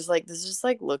whatever, and I'm just like, this just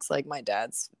like looks like my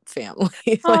dad's family.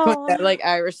 like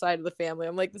Irish side of the family.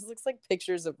 I'm like, this looks like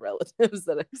pictures of relatives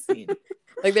that I've seen.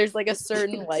 Like there's like a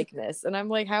certain likeness, and I'm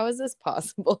like, how is this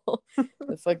possible?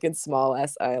 The fucking small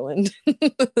ass island.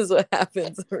 This is what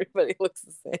happens. Everybody looks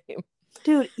the same.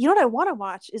 Dude, you know what I want to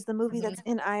watch is the movie that's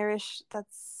in Irish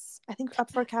that's I think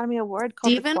up for Academy Award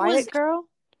called The Quiet Girl.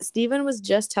 Steven was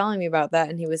just telling me about that,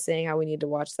 and he was saying how we need to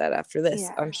watch that after this.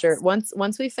 Yeah. I'm sure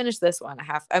once we finish this one,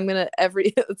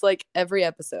 it's like every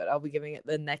episode I'll be giving it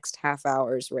the next half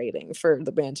hour's rating for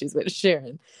the Banshees of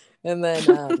Sharon, and then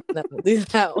then we'll do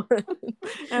that one.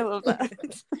 I love that.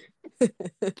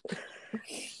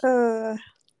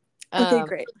 Okay,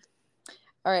 great.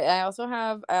 All right, I also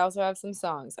have some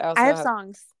songs. I have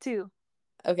songs too.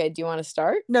 Okay, do you want to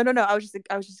start? No. I was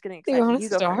just getting excited. You want to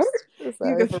start?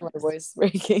 Sorry for my voice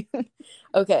breaking.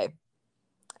 Okay.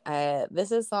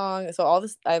 This is song. So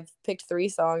I've picked 3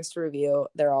 songs to review.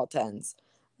 They're all 10s.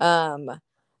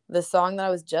 The song that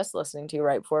I was just listening to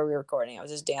right before we were recording, I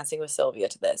was just dancing with Sylvia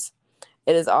to this.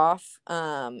 It is off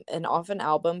an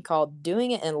album called Doing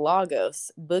It in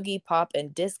Lagos, Boogie Pop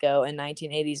and Disco in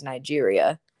 1980s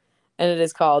Nigeria. And it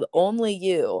is called Only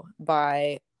You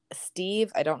by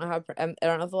Steve. I don't know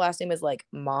if the last name is like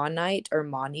Monite or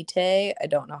Monite. I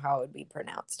don't know how it would be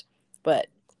pronounced, but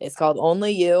it's called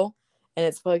Only You, and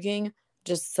it's fucking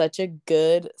just such a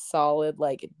good, solid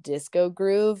like disco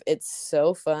groove. It's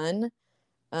so fun.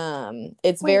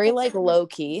 It's very like low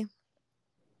key.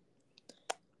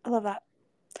 I love that.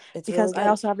 It's because really I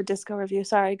also have a disco review.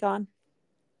 Sorry, go on.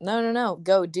 No.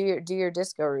 Go do your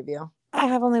disco review. I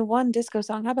have only one disco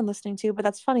song I've been listening to, but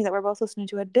that's funny that we're both listening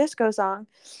to a disco song.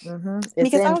 Mm-hmm.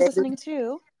 Because I was listening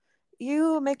to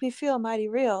You Make Me Feel Mighty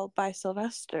Real by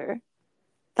Sylvester.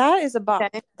 That is a bop.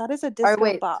 Okay. That is a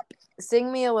disco bop.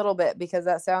 Sing me a little bit because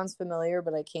that sounds familiar,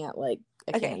 but I can't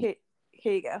Okay,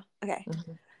 here you go. Okay.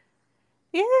 Mm-hmm.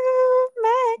 You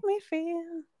make me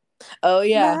feel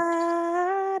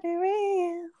mighty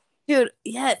real. Dude,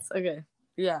 yes. Okay.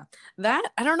 Yeah, that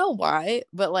I don't know why,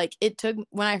 but like it took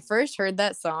when I first heard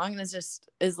that song, and is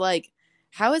like,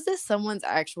 how is this someone's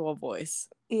actual voice?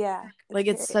 Yeah, like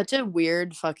it's such a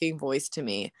weird fucking voice to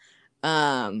me.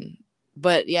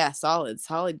 But yeah, solid,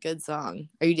 good song.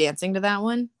 Are you dancing to that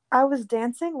one? I was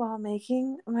dancing while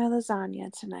making my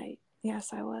lasagna tonight.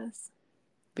 Yes, I was.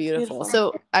 Beautiful.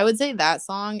 So I would say that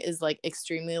song is like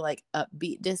extremely like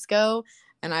upbeat disco,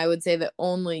 and I would say that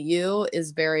Only You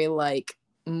is very like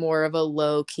more of a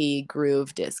low-key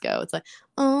groove disco. It's like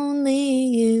only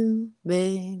you,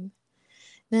 babe.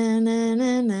 Na, na,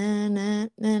 na, na, na,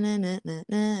 na, na, na, na,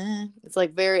 na. It's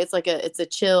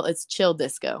chill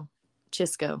disco.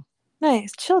 Chisco.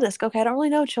 Nice. Chill disco. Okay, I don't really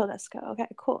know chill disco. Okay,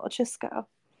 cool. Chisco.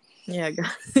 Yeah,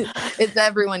 it's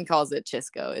everyone calls it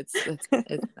Chisco. It's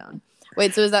known.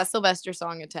 Wait, so is that Sylvester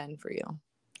song a 10 for you?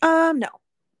 No.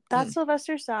 That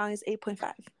Sylvester song is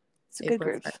 8.5. It's a good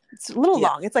groove. It's a little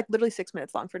long. It's like literally 6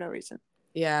 minutes long for no reason.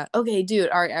 Yeah. Okay, dude.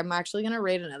 All right. I'm actually going to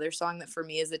rate another song that for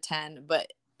me is a 10,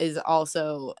 but is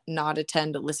also not a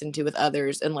 10 to listen to with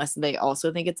others unless they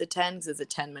also think it's a 10 because it's a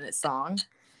 10-minute song.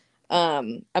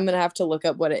 I'm going to have to look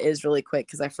up what it is really quick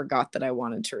because I forgot that I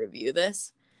wanted to review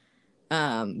this.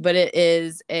 But it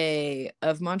is a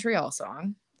Of Montreal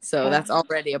song. So that's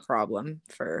already a problem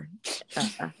for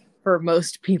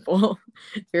most people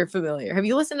if you're familiar. Have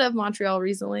you listened to Of Montreal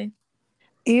recently?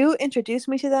 You introduced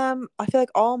me to them. I feel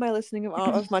like all my listening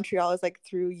of Montreal is like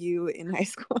through you in high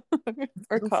school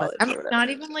or So fun. college I'm or whatever. not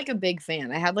even like a big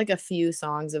fan. I had like a few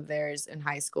songs of theirs in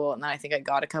high school, and then I think I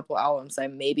got a couple albums I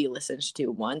maybe listened to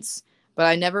once, but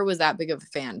I never was that big of a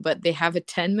fan. But they have a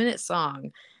 10-minute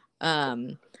song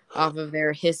um, off of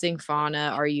their Hissing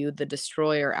Fauna Are You the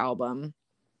Destroyer album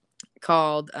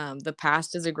called The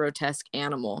Past is a Grotesque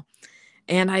Animal.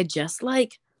 And I just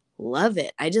like love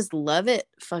it. I just love it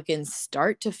fucking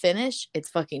start to finish. It's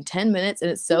fucking 10 minutes and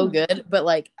it's so good. But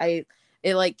like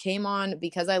it like came on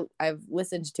because I've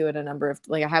listened to it a number of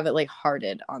like I have it like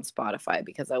hearted on Spotify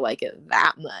because I like it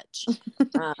that much.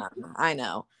 I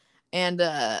know. And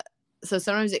so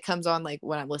sometimes it comes on like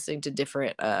when I'm listening to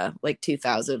different like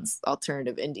 2000s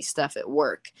alternative indie stuff at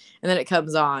work. And then it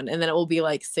comes on and then it will be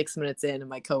like 6 minutes in and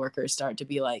my coworkers start to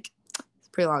be like, it's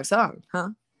a pretty long song, huh?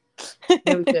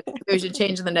 we should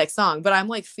change the next song. But I'm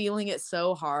like feeling it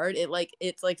so hard.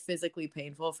 It's like physically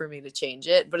painful for me to change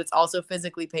it, but it's also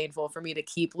physically painful for me to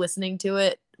keep listening to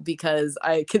it because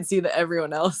I can see that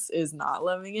everyone else is not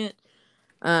loving it.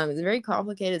 It's a very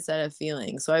complicated set of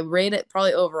feelings. So I rate it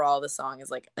probably overall. The song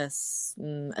is like a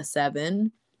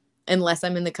 7, unless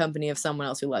I'm in the company of someone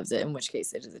else who loves it, in which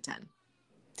case it is a 10.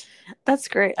 That's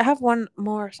great. I have one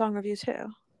more song review too.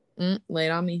 Lay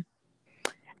it on me.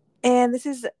 And this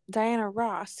is Diana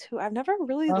Ross, who I've never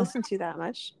really listened to that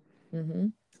much. Mm-hmm.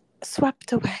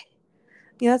 Swept Away.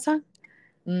 You know that song?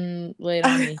 Lay it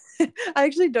on me. I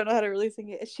actually don't know how to really sing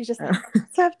it. She's just like,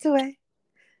 swept away.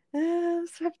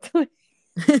 Swept away.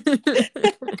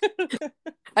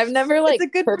 I've never like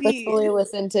purposefully beat.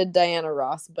 listened to Diana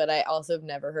Ross, but I also have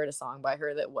never heard a song by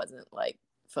her that wasn't like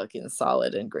fucking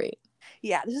solid and great.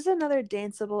 Yeah, this is another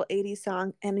danceable 80s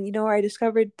song. And you know where I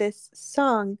discovered this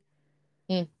song?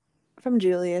 From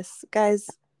Julius. Guys,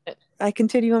 I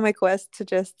continue on my quest to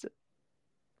just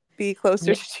be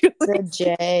closer to Julius.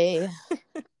 J.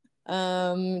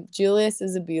 Julius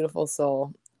is a beautiful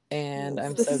soul, and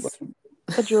I'm so glad.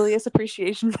 A Julius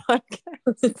appreciation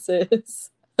podcast. This is.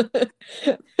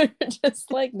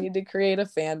 Just like need to create a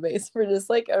fan base for just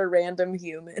like a random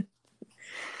human.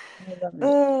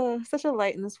 Such a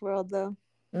light in this world, though.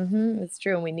 It's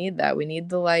true, and we need that. We need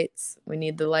the lights. We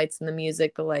need the lights in the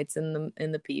music, the lights in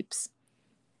the peeps.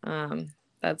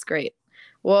 That's great.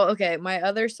 Well, okay, my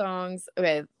other songs.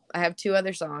 Okay, I have 2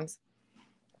 other songs.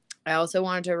 I also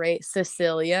wanted to rate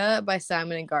Cecilia by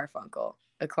Simon and Garfunkel,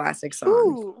 a classic song.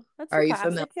 Ooh, that's Are a you classic,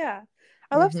 familiar? Yeah.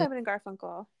 I love Simon and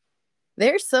Garfunkel.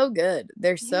 They're so good.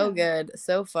 They're so good.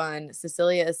 So fun.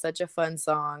 Cecilia is such a fun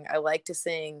song. I like to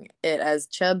sing it as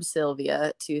Chub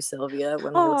Sylvia to Sylvia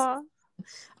when we listen.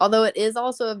 Although it is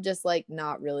also just like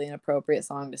not really an appropriate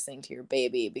song to sing to your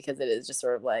baby because it is just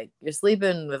sort of like you're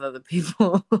sleeping with other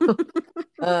people.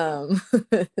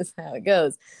 That's how it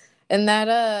goes. And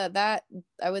that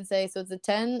I would say, so it's a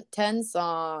 10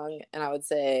 song, and I would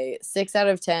say 6 out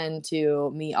of 10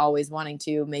 to me always wanting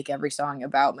to make every song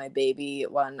about my baby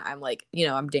when I'm like,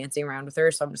 I'm dancing around with her.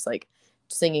 So I'm just like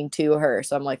singing to her.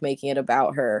 So I'm like making it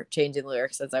about her, changing the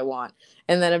lyrics as I want.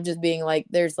 And then I'm just being like,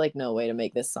 there's like no way to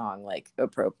make this song like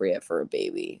appropriate for a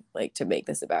baby, like to make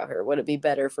this about her. Would it be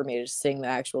better for me to just sing the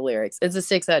actual lyrics? It's a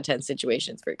 6 out of 10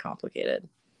 situation. It's very complicated.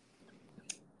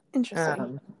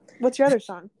 Interesting. What's your other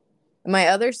song? My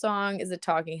other song is a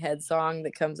Talking Head song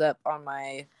that comes up on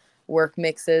my work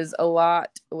mixes a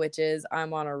lot, which is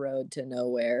I'm on a Road to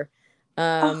Nowhere.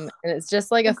 And it's just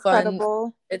like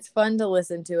incredible. It's fun to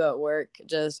listen to at work.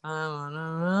 Just I'm on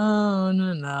a road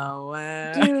to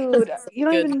nowhere. Dude, you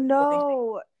don't even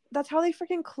know. That's how they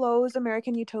freaking close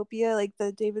American Utopia, like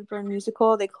the David Byrne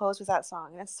musical. They close with that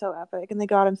song. It's so epic, and they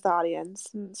got into the audience.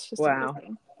 And it's just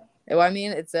amazing. Well, I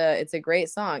mean, it's a great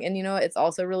song, and it's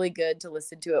also really good to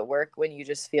listen to at work when you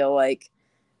just feel like,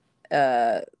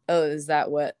 is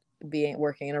that what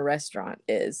working in a restaurant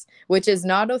is? Which is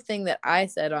not a thing that I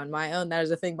said on my own. That is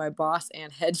a thing my boss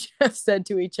and head chef said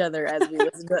to each other as we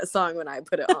listened to that song when I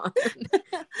put it on.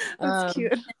 That's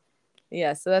cute.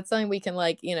 Yeah, so that's something we can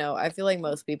I feel like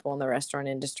most people in the restaurant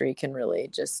industry can really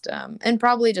just and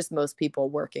probably just most people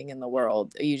working in the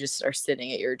world, you just are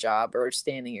sitting at your job or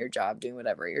standing at your job doing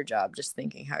whatever your job, just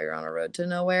thinking how you're on a road to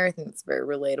nowhere. I think it's a very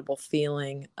relatable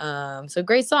feeling. So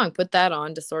great song. Put that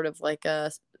on to sort of like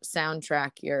a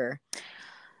soundtrack your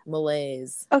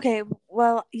malaise. Okay,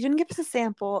 well, you didn't give us a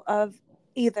sample of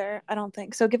either, I don't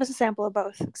think. So give us a sample of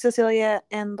both Cecilia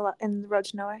and the Road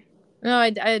to Nowhere. No,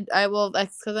 I will.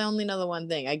 That's because I only know the one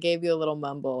thing. I gave you a little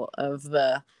mumble of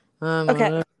the.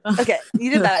 Okay,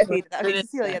 you did that. Okay,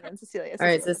 Cecilia then. Cecilia. All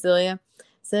right, Cecilia.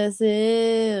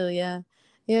 Cecilia,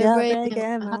 you're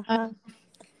breaking my heart.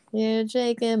 You're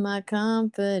shaking my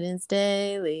confidence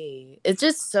daily. It's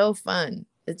just so fun.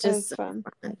 It's It just was so fun.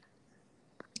 fun.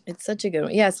 It's such a good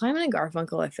one. Yeah, Simon and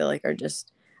Garfunkel, I feel like are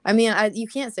just. I mean, you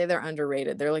can't say they're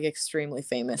underrated. They're like extremely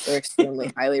famous. They're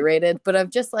extremely highly rated. But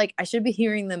I'm just like, I should be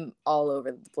hearing them all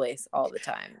over the place all the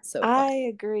time. It's so fun. I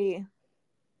agree.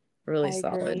 Really I agree.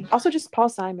 solid. Also, just Paul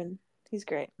Simon. He's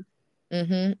great.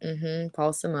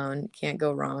 Paul Simone, can't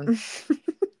go wrong.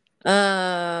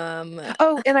 Um.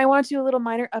 Oh, and I want to do a little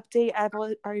minor update. I've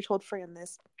already told Fran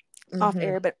this off mhm,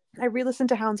 air, but I re-listened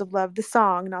to Hounds of Love, the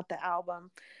song, not the album.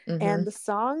 And mhm. the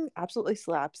song absolutely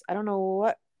slaps. I don't know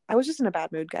what. I was just in a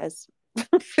bad mood, guys.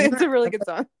 It's a really good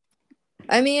song.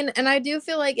 I mean, and I do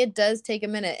feel like it does take a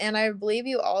minute. And I believe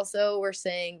you also were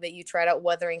saying that you tried out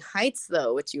Wuthering Heights,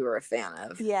 though, which you were a fan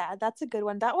of. Yeah, that's a good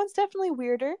one. That one's definitely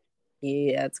weirder.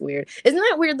 Yeah, it's weird. Isn't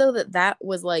that weird, though, that that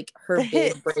was like her The big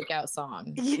hit. breakout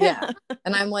song? Yeah. Yeah.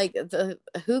 And I'm like,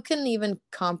 who can even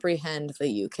comprehend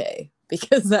the UK?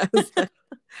 Because that was like,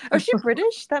 Oh, is she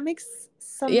British? That makes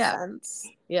some yeah, sense.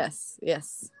 yes,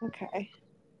 yes. Okay.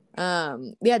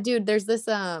 Yeah, dude, there's this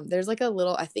there's like a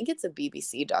little, I think it's a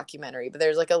BBC documentary, but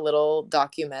there's like a little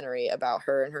documentary about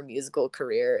her and her musical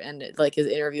career, and it like is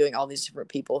interviewing all these different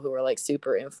people who are like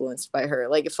super influenced by her.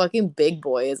 Like fucking Big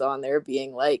Boy is on there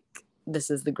being like, this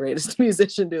is the greatest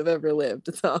musician to have ever lived.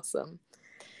 It's awesome.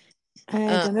 I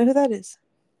don't know who that is.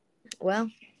 Well,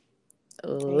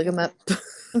 There you look go. him up.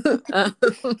 um,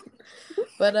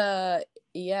 but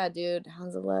yeah, dude,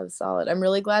 Hounds of Love, solid. I'm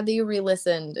really glad that you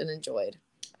re-listened and enjoyed.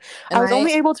 And I was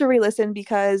only able to re-listen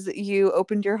because you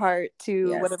opened your heart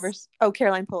to whatever. yes, Oh,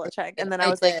 Caroline Polachek, and then I I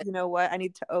was like, did. you know what? I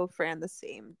need to owe Fran the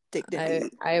same dignity.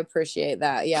 I appreciate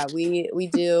that. Yeah, we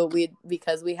do. We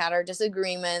because we had our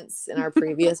disagreements in our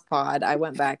previous pod. I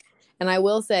went back and I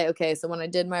will say, okay, so when I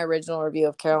did my original review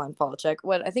of Caroline Polachek,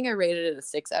 what I think I rated it a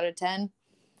 6 out of 10.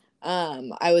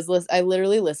 I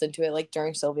literally listened to it like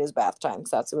during Sylvia's bath time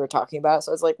because that's what we were talking about.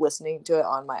 So I was like listening to it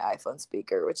on my iPhone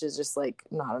speaker, which is just like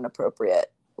not an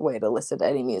appropriate way to listen to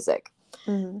any music.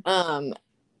 Mm-hmm.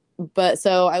 But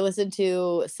so I listened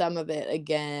to some of it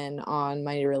again on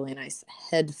my really nice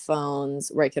headphones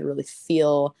where I could really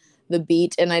feel the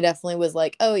beat, and I definitely was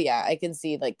like, oh yeah, I can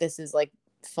see like this is like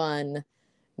fun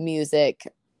music.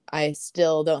 I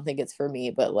still don't think it's for me,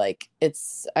 but like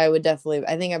I would definitely,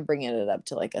 I think I'm bringing it up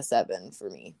to like a 7 for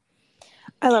me.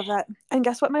 I love that. And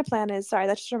guess what my plan is? Sorry,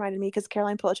 that just reminded me because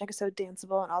Caroline Polachek is so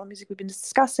danceable and all the music we've been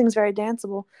discussing is very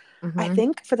danceable. I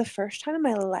think for the first time in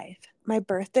my life, my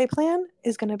birthday plan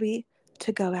is going to be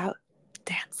to go out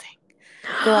dancing.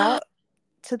 Go out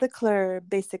to the club,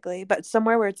 basically, but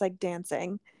somewhere where it's like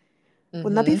dancing.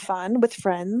 Wouldn't that be fun with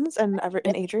friends and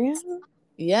Adrian?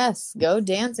 Yes, go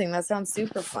dancing. That sounds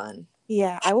super fun.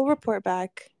 Yeah, I will report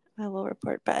back. I will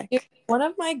report back. One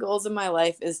of my goals in my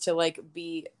life is to like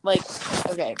be like,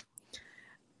 okay,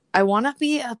 I want to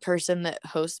be a person that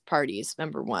hosts parties,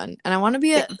 number one. And I want to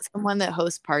be someone that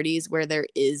hosts parties where there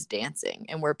is dancing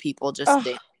and where people just Oh,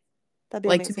 dance. that'd be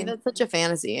Like, amazing. to me, that's such a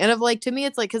fantasy. And of like, to me,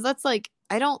 it's like, because that's like,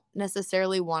 I don't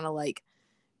necessarily want to like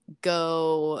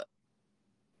go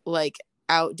like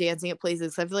out dancing at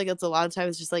places. I feel like it's a lot of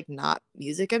times just like not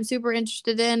music I'm super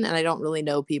interested in, and I don't really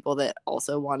know people that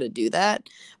also want to do that.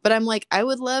 But I'm like, I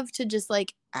would love to just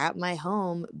like at my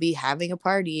home be having a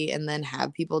party and then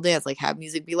have people dance, like have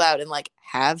music be loud and like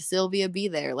have Sylvia be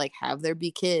there, like have there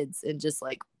be kids and just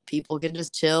like people can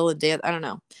just chill and dance. I don't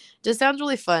know, just sounds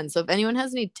really fun. So if anyone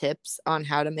has any tips on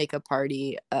how to make a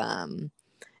party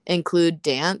include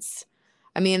dance,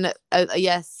 I mean,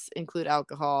 yes, include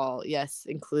alcohol. Yes,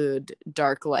 include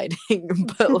dark lighting.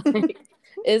 But like,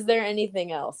 is there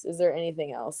anything else? Is there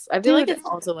anything else? I feel like Dude, it's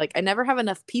also like I never have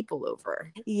enough people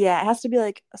over. yeah, it has to be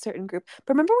like a certain group.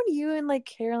 But remember when you and like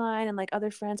Caroline and like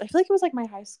other friends, I feel like it was like my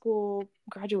high school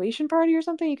graduation party or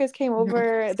something. You guys came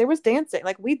over. There was dancing.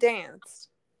 Like we danced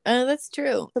That's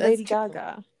true. to That's Lady true.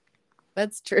 Gaga.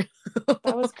 That's true.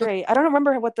 That was great. I don't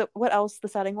remember what else the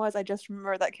setting was. I just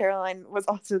remember that Caroline was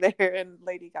also there and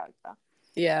Lady Gaga.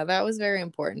 Yeah, that was very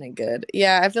important and good.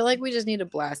 Yeah, I feel like we just need to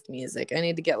blast music. I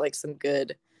need to get like some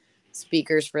good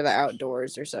speakers for the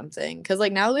outdoors or something. Because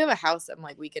like now that we have a house, I'm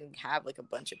like we can have like a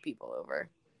bunch of people over.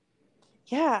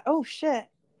 Yeah. Oh shit.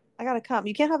 I gotta come.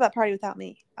 You can't have that party without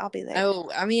me. I'll be there. Oh,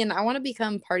 I mean, I want to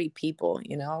become party people,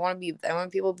 you know. I want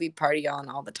people to be party on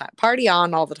all the time. Party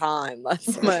on all the time.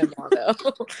 That's my motto.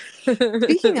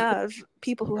 Speaking of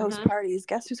people who host Uh-huh. parties,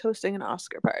 guess who's hosting an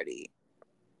Oscar party?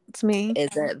 It's me.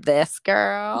 Is it this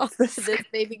girl? This This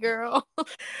baby girl?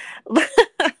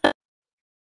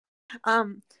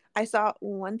 I saw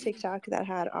one TikTok that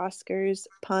had Oscars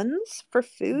puns for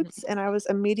foods, and I was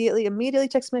immediately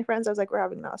texting my friends. I was like, "We're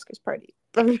having an Oscars party."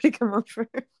 everybody come over.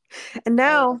 And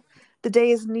now the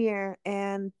day is near,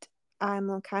 and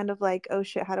I'm kind of like, oh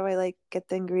shit, how do I like get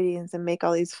the ingredients and make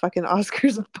all these fucking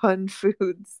Oscars of pun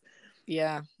foods?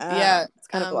 Yeah. Yeah. It's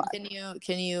kind of a lot.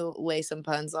 Can you lay some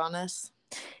puns on us?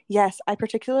 Yes, I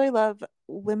particularly love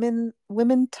women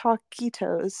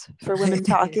taquitos for women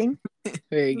talking.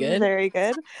 Very good. Very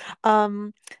good.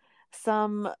 Some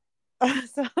some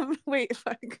wait,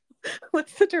 fuck.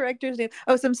 What's the director's name?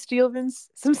 Oh, some Steven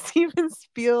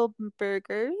Spielbergers,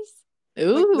 like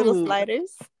little Ooh.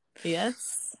 sliders.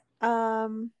 Yes.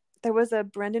 Um, there was a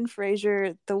Brendan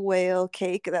Fraser the whale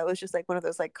cake that was just like one of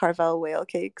those like Carvel whale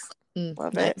cakes.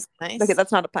 Love it. Nice. Okay, Nice.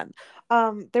 that's not a pun.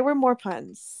 There were more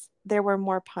puns. There were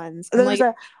more puns. I'm There's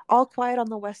like, a All Quiet on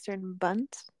the Western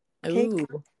Bunt cake.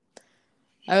 ooh.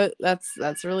 Oh,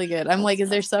 that's really good. I'm like,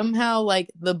 is there somehow like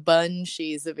the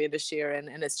Banshees of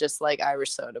Inisheren, and it's just like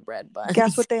Irish soda bread Guess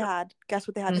buns? what they had? Guess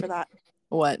what they had for that?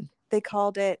 What? They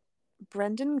called it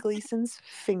Brendan Gleeson's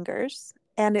fingers,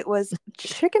 and it was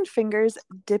chicken fingers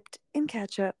dipped in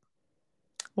ketchup.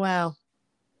 Wow.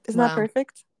 Isn't that Wow.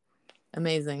 perfect?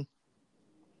 Amazing.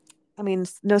 I mean,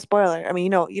 no spoiler. I mean, you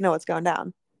know what's going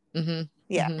down. Mm-hmm.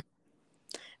 Yeah. Mm-hmm.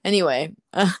 Anyway.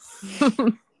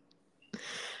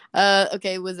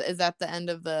 Okay, is that the end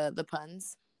of the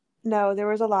puns? No, there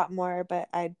was a lot more, but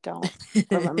I don't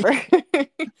remember.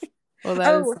 Well,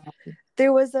 that is Oh, sad.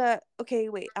 there was a okay,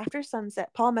 wait, after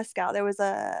sunset, Paul Mescal. There was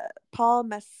a Paul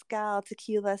Mescal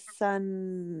tequila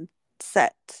sunset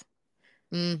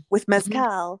with Mhm.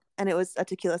 mezcal, and it was a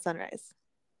tequila sunrise.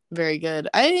 Very good.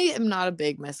 I am not a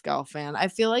big mezcal fan. I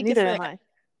feel like Neither if am I.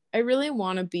 I really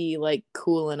want to be like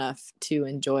cool enough to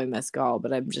enjoy mezcal,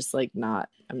 but I'm just like not.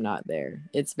 I'm not there.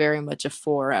 It's very much a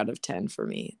 4 out of 10 for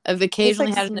me. I've Tastes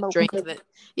occasionally like had in a drink smoke. that,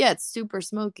 yeah, it's super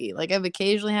smoky. Like I've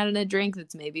occasionally had in a drink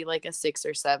that's maybe like a 6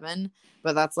 or 7,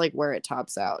 but that's like where it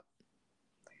tops out.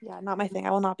 Yeah, not my thing.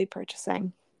 I will not be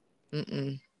purchasing.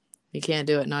 Mm-mm. You can't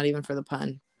do it, not even for the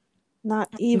pun. Not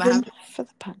even Have, for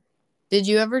the pun. did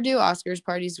you ever do Oscars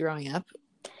parties growing up?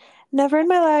 Never in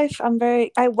my life.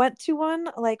 I went to one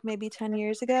like maybe 10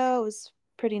 years ago. It was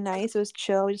pretty nice. It was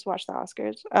chill. We just watched the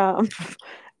Oscars.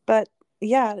 But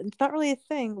yeah, it's not really a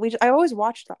thing. I always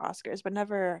watched the Oscars, but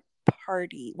never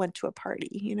went to a party,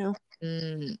 you know?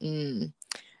 Mm-mm.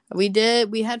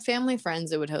 We had family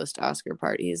friends that would host Oscar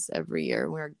parties every year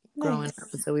when we were growing up,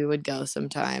 Nice. so we would go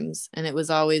sometimes, and it was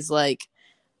always like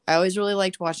I always really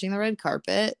liked watching the red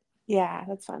carpet, Yeah,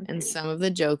 that's fun. and some of the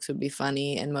jokes would be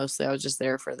funny, and mostly I was just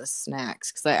there for the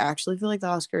snacks because I actually feel like the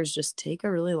Oscars just take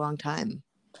a really long time.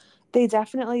 They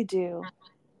definitely do.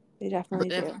 They But definitely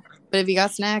if, do. but if you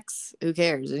got snacks, who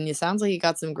cares? And it sounds like you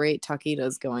got some great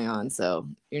taquitos going on, so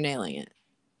you're nailing it.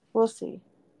 We'll see.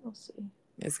 We'll see.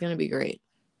 It's gonna be great.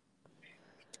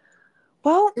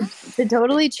 Well, To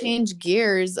totally change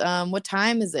gears, what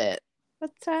time is it? what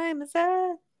time is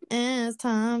that? It's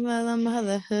time for the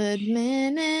motherhood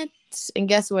minute. And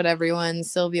guess what, everyone?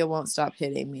 Sylvia won't stop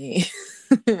hitting me.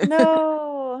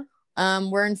 No.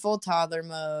 We're in full toddler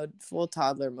mode. Full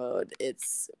toddler mode.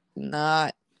 It's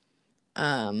not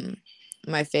um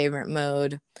my favorite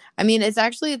mode. I mean,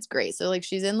 it's great. So like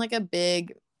she's in like a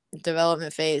big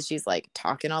development phase. She's like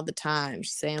talking all the time.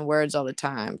 She's saying words all the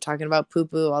time, talking about poo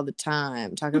poo all the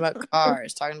time, talking about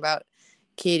cars, talking about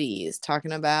kitties,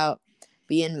 talking about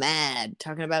being mad,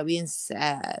 talking about being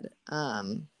sad.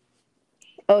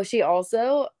 Oh, she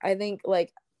also, I think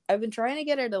like I've been trying to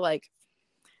get her to like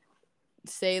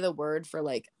say the word for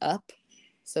like up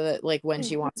so that like when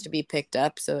she wants to be picked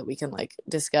up so that we can like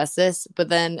discuss this, but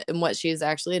then what she's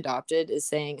actually adopted is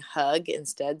saying hug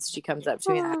instead. So she comes up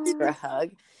to me and asks for a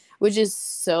hug, which is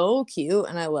so cute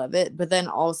and I love it, but then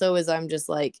also as I'm just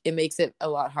like it makes it a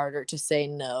lot harder to say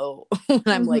no when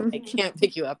I'm like I can't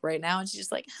pick you up right now, and she's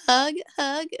just like hug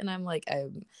hug, and I'm like I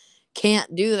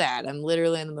can't do that, I'm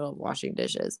literally in the middle of washing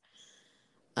dishes.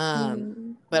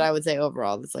 But I would say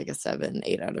overall it's like a 7,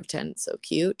 8 out of 10. It's so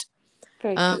cute.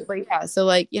 Very cute. But yeah, so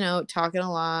like, talking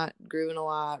a lot, grooving a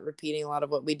lot, repeating a lot of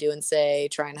what we do and say,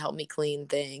 trying to help me clean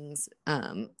things.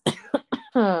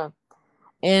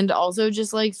 And also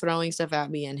just like throwing stuff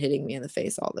at me and hitting me in the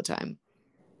face all the time.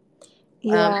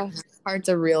 Yeah. This part's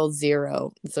a real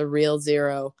zero. It's a real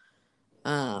zero.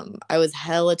 I was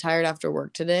hella tired after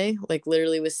work today. Like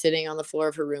literally was sitting on the floor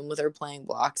of her room with her playing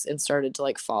blocks and started to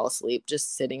like fall asleep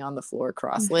just sitting on the floor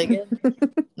cross-legged. And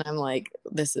I'm like,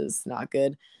 this is not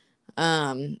good.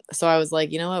 So I was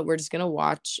like, you know what, we're just gonna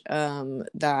watch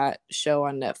that show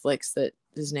on Netflix that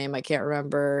his name I can't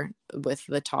remember, with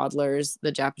the toddlers,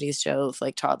 the Japanese show with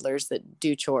like toddlers that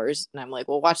do chores. And I'm like,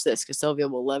 well, watch this because Sylvia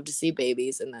will love to see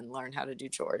babies and then learn how to do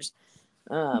chores.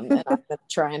 And I'm gonna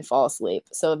try and fall asleep.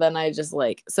 So then I just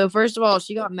like, so first of all,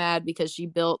 she got mad because she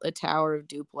built a tower of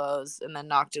Duplos and then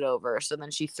knocked it over. So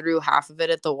then she threw half of it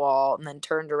at the wall and then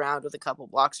turned around with a couple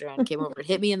blocks around, came over and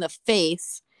hit me in the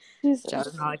face, Jesus. which I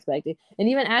was not expecting. And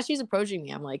even as she's approaching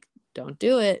me, I'm like, don't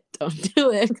do it. Don't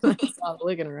do it. I saw the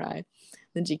look in her eye.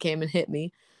 Then she came and hit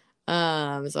me. So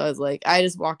I was like, I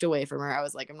just walked away from her. I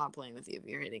was like, I'm not playing with you if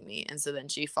you're hitting me. And so then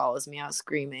she follows me out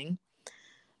screaming.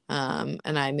 And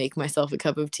I make myself a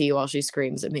cup of tea while she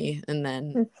screams at me and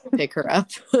then pick her up.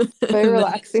 Very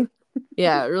relaxing.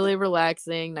 Yeah, really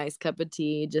relaxing. Nice cup of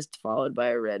tea, just followed by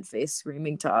a red-faced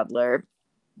screaming toddler.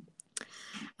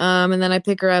 And then I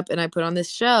pick her up and I put on this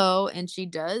show, and she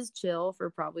does chill for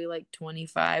probably like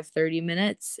 25-30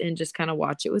 minutes and just kind of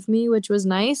watch it with me, which was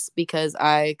nice because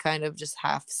I kind of just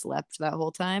half slept that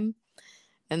whole time.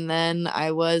 And then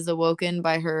I was awoken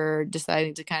by her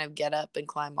deciding to kind of get up and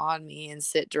climb on me and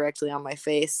sit directly on my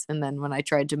face. And then when I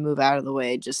tried to move out of the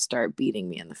way, just start beating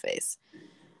me in the face.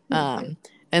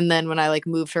 And then when I like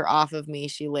moved her off of me,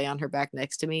 she lay on her back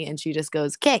next to me and she just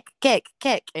goes, kick, kick,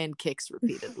 kick, and kicks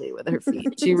repeatedly with her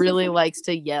feet. She really likes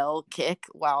to yell kick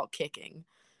while kicking,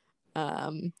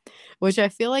 which I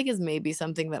feel like is maybe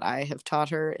something that I have taught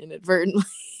her inadvertently.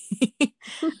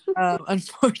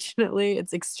 Unfortunately,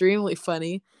 it's extremely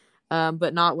funny,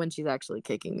 but not when she's actually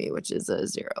kicking me, which is a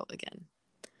 0 again.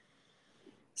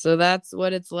 So that's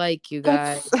what it's like, you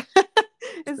guys.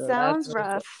 It sounds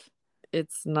rough.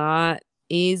 It's not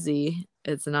easy.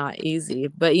 It's not easy.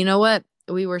 But you know what?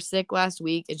 We were sick last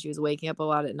week and she was waking up a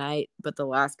lot at night. But the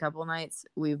last couple nights,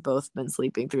 we've both been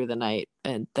sleeping through the night.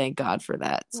 And thank God for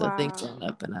that. So things went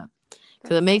up and up.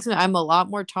 Because it makes me, I'm a lot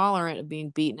more tolerant of being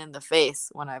beaten in the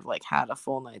face when I've like had a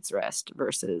full night's rest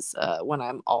versus when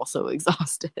I'm also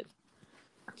exhausted.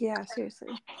 Yeah, seriously.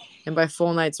 And by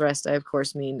full night's rest, I of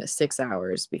course mean 6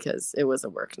 hours because it was a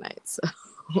work night. So,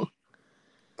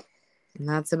 and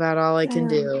that's about all I can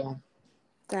do.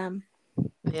 Damn.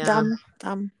 Yeah.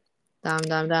 Dumb.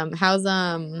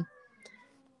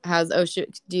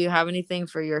 Do you have anything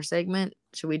for your segment?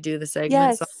 Should we do the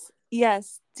segment?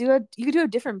 Yes. You could do a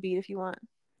different beat if you want.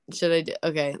 Should I do?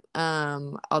 Okay.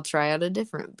 I'll try out a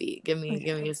different beat. Give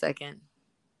me a second.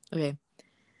 Okay.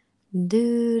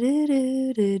 Do do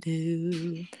do do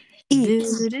do. Eat.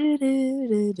 Do do do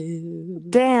do do.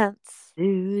 Dance.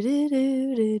 Do do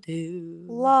do do do.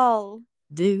 Lol.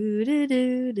 Do do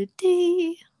do do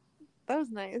do. That was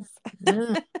nice.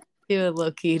 Feel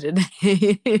low key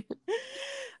today.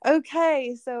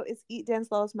 Okay, so it's Eat Dance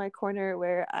Lol is my corner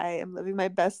where I am living my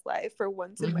best life for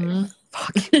once in my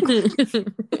fucking life.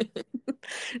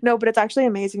 No, but it's actually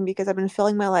amazing because I've been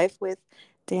filling my life with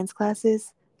dance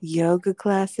classes, yoga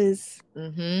classes,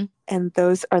 and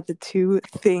those are the two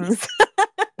things.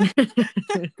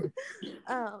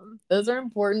 Those are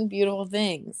important, beautiful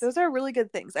things. Those are really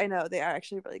good things. I know they are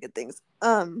actually really good things.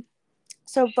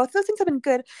 So both of those things have been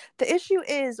good. The issue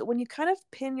is when you kind of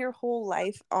pin your whole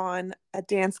life on a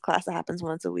dance class that happens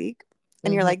once a week,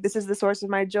 and you're like, this is the source of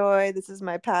my joy, this is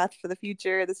my path for the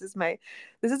future, this is my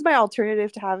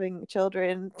alternative to having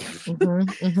children.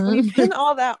 When you pin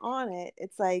all that on it,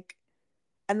 it's like,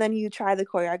 and then you try the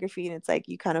choreography and it's like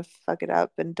you kind of fuck it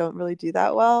up and don't really do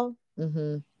that well.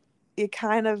 You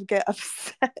kind of get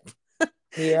upset.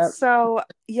 So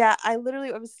yeah, I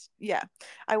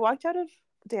walked out of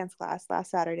dance class last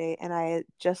Saturday and I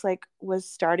just like was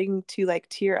starting to like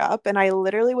tear up, and I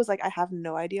literally was like, I have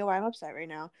no idea why I'm upset right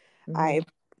now.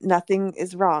 Nothing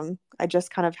is wrong. I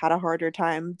just kind of had a harder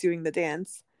time doing the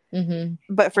dance.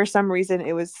 But for some reason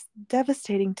it was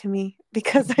devastating to me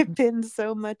because I've been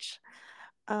so much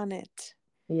on it.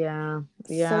 So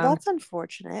that's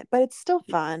unfortunate, but it's still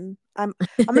fun. I'm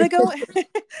gonna go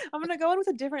I'm gonna go in with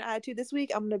a different attitude this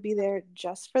week. I'm gonna be there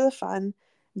just for the fun.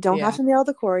 Don't have to nail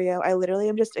the choreo. I literally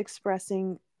am just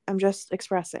expressing. I'm just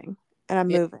expressing and I'm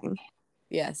moving.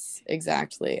 Yes,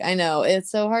 exactly. I know it's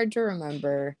so hard to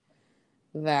remember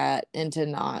that and to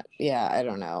not. I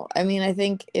don't know. I mean, I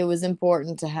think it was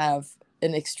important to have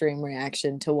an extreme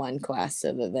reaction to one class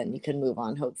so that then you can move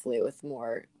on, hopefully, with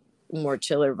more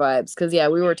chiller vibes. Because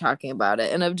we were talking about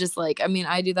it, and I'm just like, I mean,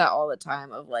 I do that all the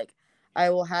time. Of like, I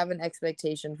will have an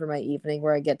expectation for my evening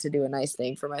where I get to do a nice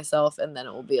thing for myself, and then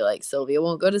it will be like, Sylvia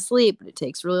won't go to sleep, but it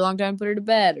takes a really long time to put her to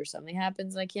bed, or something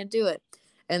happens and I can't do it.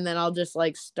 And then I'll just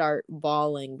like start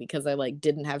bawling because I like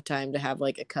didn't have time to have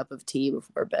like a cup of tea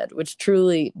before bed, which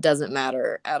truly doesn't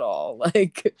matter at all.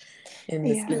 Like in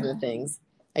the scheme of things,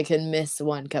 I can miss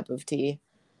one cup of tea.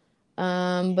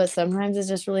 But sometimes it's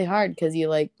just really hard because you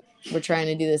like were trying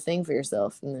to do this thing for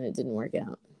yourself and then it didn't work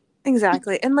out.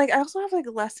 Exactly. And like I also have like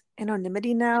less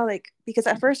anonymity now, like because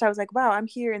at first I was like, wow, I'm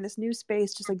here in this new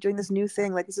space, just like doing this new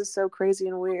thing. Like this is so crazy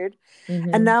and weird. And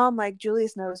Mm-hmm. now I'm like,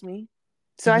 Julius knows me.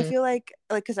 So I Mm-hmm. feel like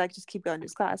because I just keep going to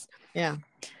his class. Yeah.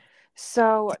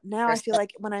 So now I feel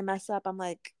like when I mess up, I'm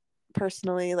like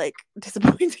personally like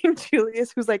disappointing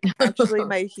Julius, who's like actually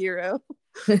my hero.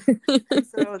 And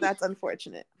so that's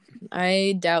unfortunate.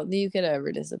 I doubt that you could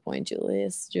ever disappoint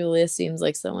Julius. Julius seems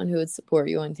like someone who would support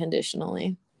you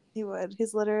unconditionally. He would.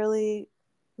 He's literally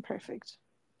perfect.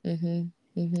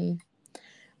 Mm-hmm. Mm-hmm.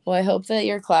 Well, I hope that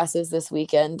your classes this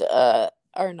weekend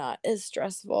are not as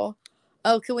stressful.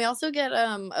 Oh, can we also get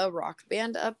a rock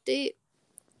band update?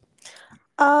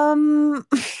 Um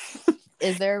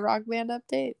Is there a rock band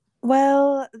update?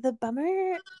 well, the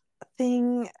bummer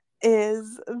thing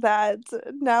is that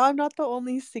now I'm not the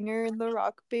only singer in the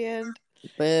rock band.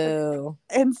 Boo.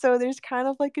 And so there's kind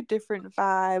of like a different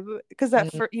vibe because that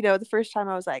Mm, for the first time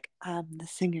I was like, I'm the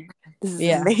singer. This is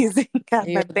yeah, amazing. I have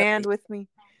my you're band with me.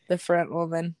 the front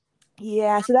woman.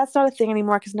 Yeah, so that's not a thing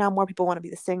anymore because now more people want to be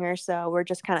the singer. So we're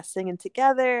just kind of singing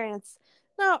together, and it's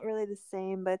not really the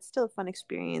same, but it's still a fun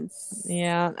experience.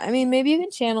 Yeah, I mean, maybe you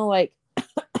can channel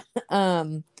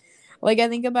um like I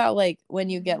think about like when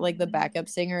you get like the backup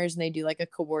singers and they do like a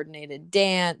coordinated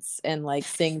dance and like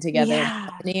sing together in Yeah.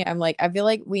 harmony. I'm like, I feel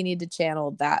like we need to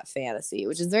channel that fantasy,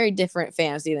 which is very different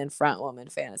fantasy than front woman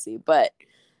fantasy, but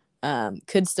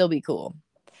could still be cool.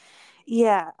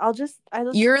 Yeah, I just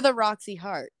You're the Roxy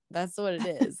Hart. That's what it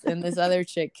is. And this other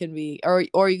chick can be or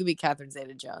you could be Catherine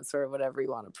Zeta Jones or whatever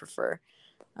you want to prefer.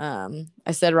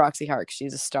 I said Roxy Hart because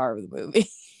she's a star of the movie.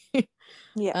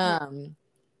 yeah. um,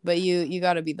 but you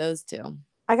got to be those two.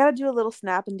 I gotta do a little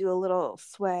snap and do a little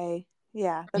sway.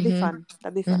 Yeah, that'd be Mm-hmm. fun.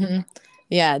 That'd be fun. Mm-hmm.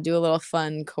 Yeah, do a little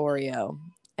fun choreo.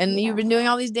 And you've Yeah. been doing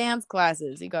all these dance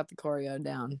classes. You got the choreo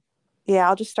down. Yeah,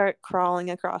 I'll just start crawling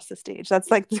across the stage.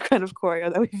 That's like the kind of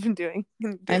choreo that we've been doing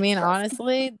in I dance mean, class.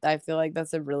 honestly, I feel like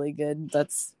that's a really good.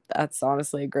 That's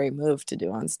honestly a great move to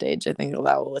do on stage. I think that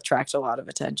will attract a lot of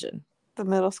attention. The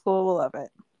middle school will love it.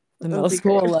 The It'll middle be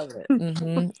school great. will love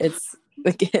it. It's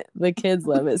the kids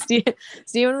love it.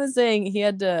 Steven was saying he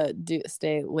had to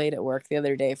stay late at work the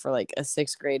other day for like a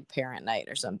sixth grade parent night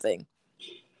or something.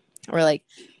 Or like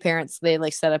parents, they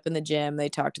like set up in the gym. They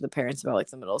talk to the parents about like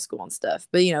the middle school and stuff.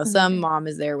 But some mom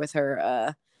is there with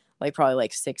her like probably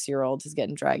like 6-year-old is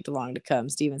getting dragged along to come.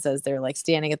 Steven says they're like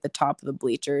standing at the top of the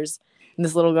bleachers, and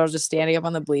this little girl's just standing up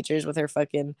on the bleachers with her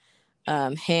fucking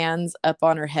hands up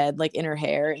on her head, like in her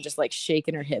hair, and just like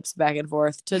shaking her hips back and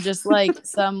forth to just like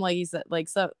some like you said like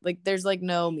some like there's like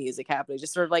no music happening,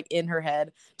 just sort of like in her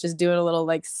head, just doing a little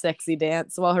like sexy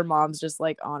dance while her mom's just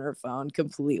like on her phone,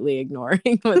 completely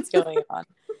ignoring what's going on.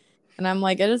 And I'm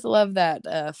like, I just love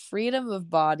that freedom of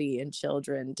body in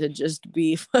children to just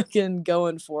be fucking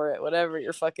going for it, whatever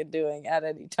you're fucking doing at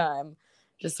any time.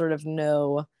 Just sort of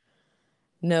no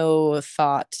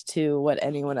thought to what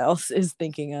anyone else is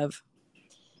thinking of.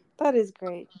 That is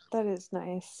great. That is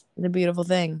nice. The beautiful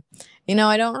thing.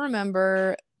 I don't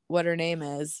remember what her name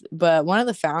is, but one of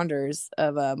the founders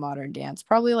of modern dance,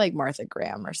 probably like Martha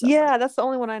Graham or someone. Yeah, that's the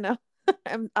only one I know.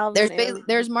 I'll have the name of it.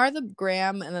 There's Martha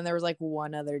Graham, and then there was like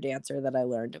one other dancer that I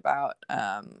learned about,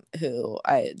 who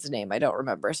his name I don't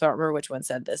remember, so I don't remember which one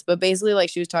said this, but basically like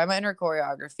she was talking about in her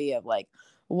choreography of like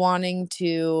wanting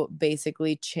to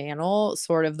basically channel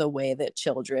sort of the way that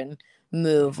children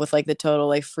move with like the total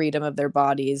like freedom of their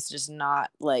bodies, just not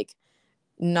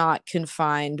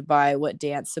confined by what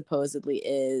dance supposedly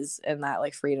is, and that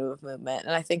like freedom of movement.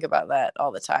 And I think about that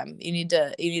all the time. You need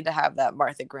to have that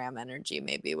Martha Graham energy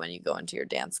maybe when you go into your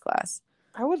dance class.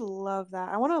 I would love that.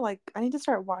 I need to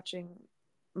start watching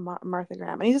Martha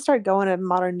Graham. I need to start going to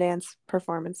modern dance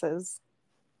performances.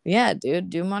 Yeah,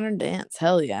 dude, do modern dance.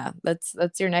 Hell yeah. That's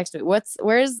your next.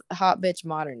 Where's hot bitch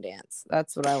modern dance?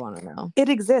 That's what I want to know. It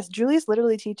exists. Julius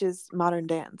literally teaches modern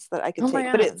dance that I could Oh my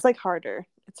take, but god. it's like harder.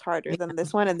 It's harder than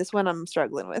this one, and this one I'm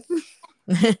struggling with.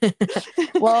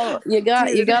 Well, you Dude,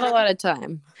 got a lot of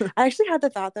time. I actually had the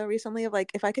thought though recently of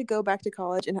like if I could go back to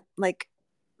college and like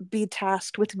be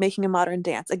tasked with making a modern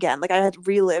dance again. Like I had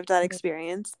relived that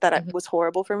experience Mhm. was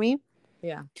horrible for me.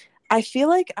 Yeah. I feel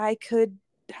like I could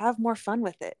have more fun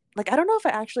with it. Like I don't know if I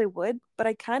actually would, but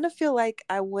I kind of feel like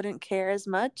I wouldn't care as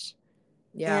much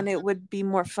Yeah. and it would be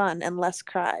more fun and less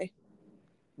cry.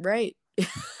 Right.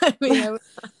 I mean,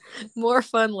 more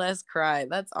fun, less cry.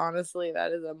 That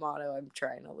is a motto I'm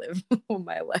trying to live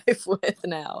my life with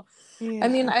now. I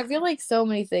mean, Yeah. I feel like so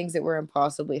many things that were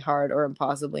impossibly hard or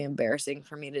impossibly embarrassing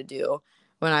for me to do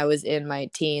when I was in my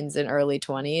teens and early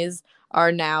 20s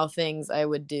are now things I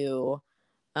would do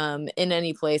in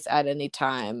any place at any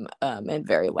time, and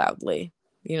very loudly.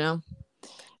 you know?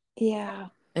 Yeah.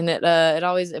 And it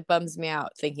always bums me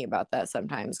out thinking about that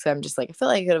sometimes, because I'm just like, I feel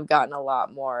like I could have gotten a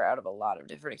lot more out of a lot of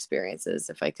different experiences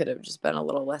if I could have just been a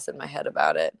little less in my head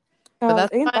about it. But Oh,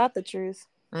 that's ain't why, that the truth?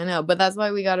 I know, but that's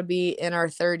why we got to be in our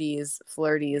 30s,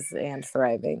 flirties and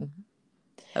thriving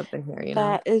up in here, you know?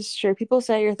 That is true. People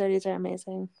say your 30s are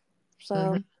amazing.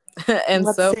 So And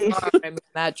let's so see. far, I mean,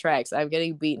 that tracks. I'm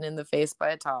getting beaten in the face by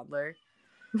a toddler,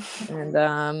 and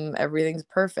everything's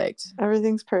perfect.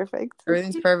 Everything's perfect.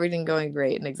 Everything's perfect and going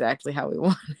great and exactly how we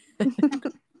want.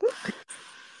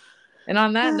 And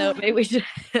on that note, maybe we should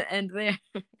end there.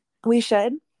 We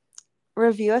should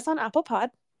review us on Apple Pod.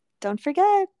 Don't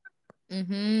forget.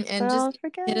 And Don't just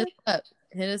forget.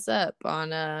 hit us up on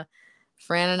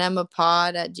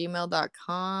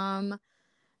franandemmapod@gmail.com.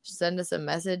 Send us a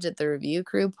message at the Review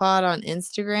Crew Pod on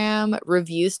Instagram.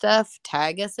 Review stuff,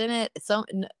 tag us in it. So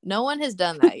no one has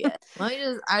done that yet. Let me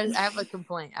just, I have a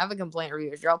complaint. I have a complaint,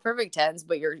 reviewers. You're all perfect 10s,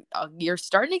 but you're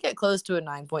starting to get close to a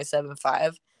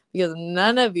 9.75 because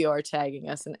none of you are tagging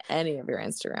us in any of your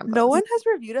Instagram posts. No one has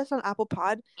reviewed us on Apple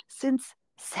Pod since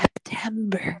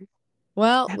September.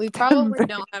 Well, we probably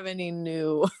don't have any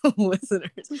new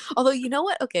listeners. Although, you know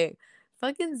what? Okay.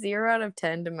 Fucking 0 out of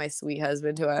 10 to my sweet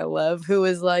husband, who I love, who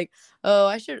was like, oh,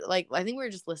 I should, like, I think we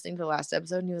were just listening to the last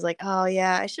episode, and he was like, oh,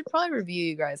 yeah, I should probably review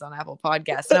you guys on Apple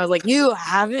Podcasts. And I was like, you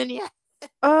haven't yet?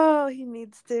 Oh, he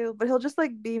needs to, but he'll just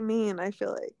like be mean, I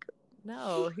feel like.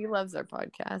 No, he loves our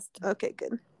podcast. Okay,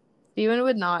 good. Steven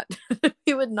would not,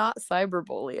 he would not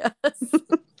cyberbully us.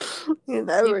 You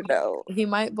never know. He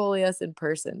might bully us in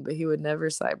person, but he would never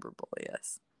cyberbully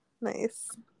us. Nice.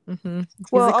 Mm-hmm.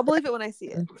 Well, I'll believe it when I see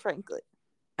it, frankly.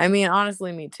 I mean,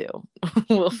 honestly, me too.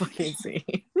 We'll fucking see.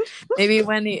 Maybe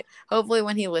hopefully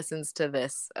when he listens to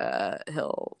this,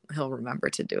 he'll remember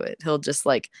to do it. He'll just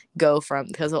like go from,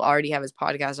 because he'll already have his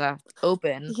podcast app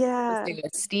open. Yeah.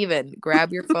 Steven,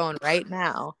 grab your phone right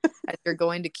now as you're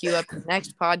going to queue up the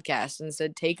next podcast, and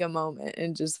said, take a moment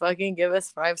and just fucking give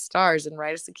us 5 stars and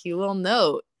write us a cute little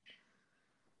note.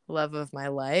 Love of my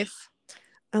life.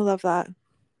 I love that.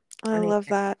 I love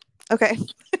that. Okay.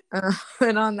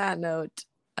 And on that note,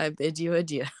 I bid you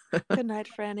adieu. Good night,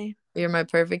 Franny. You're my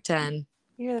perfect 10.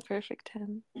 You're the perfect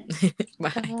 10.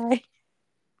 Bye. Bye.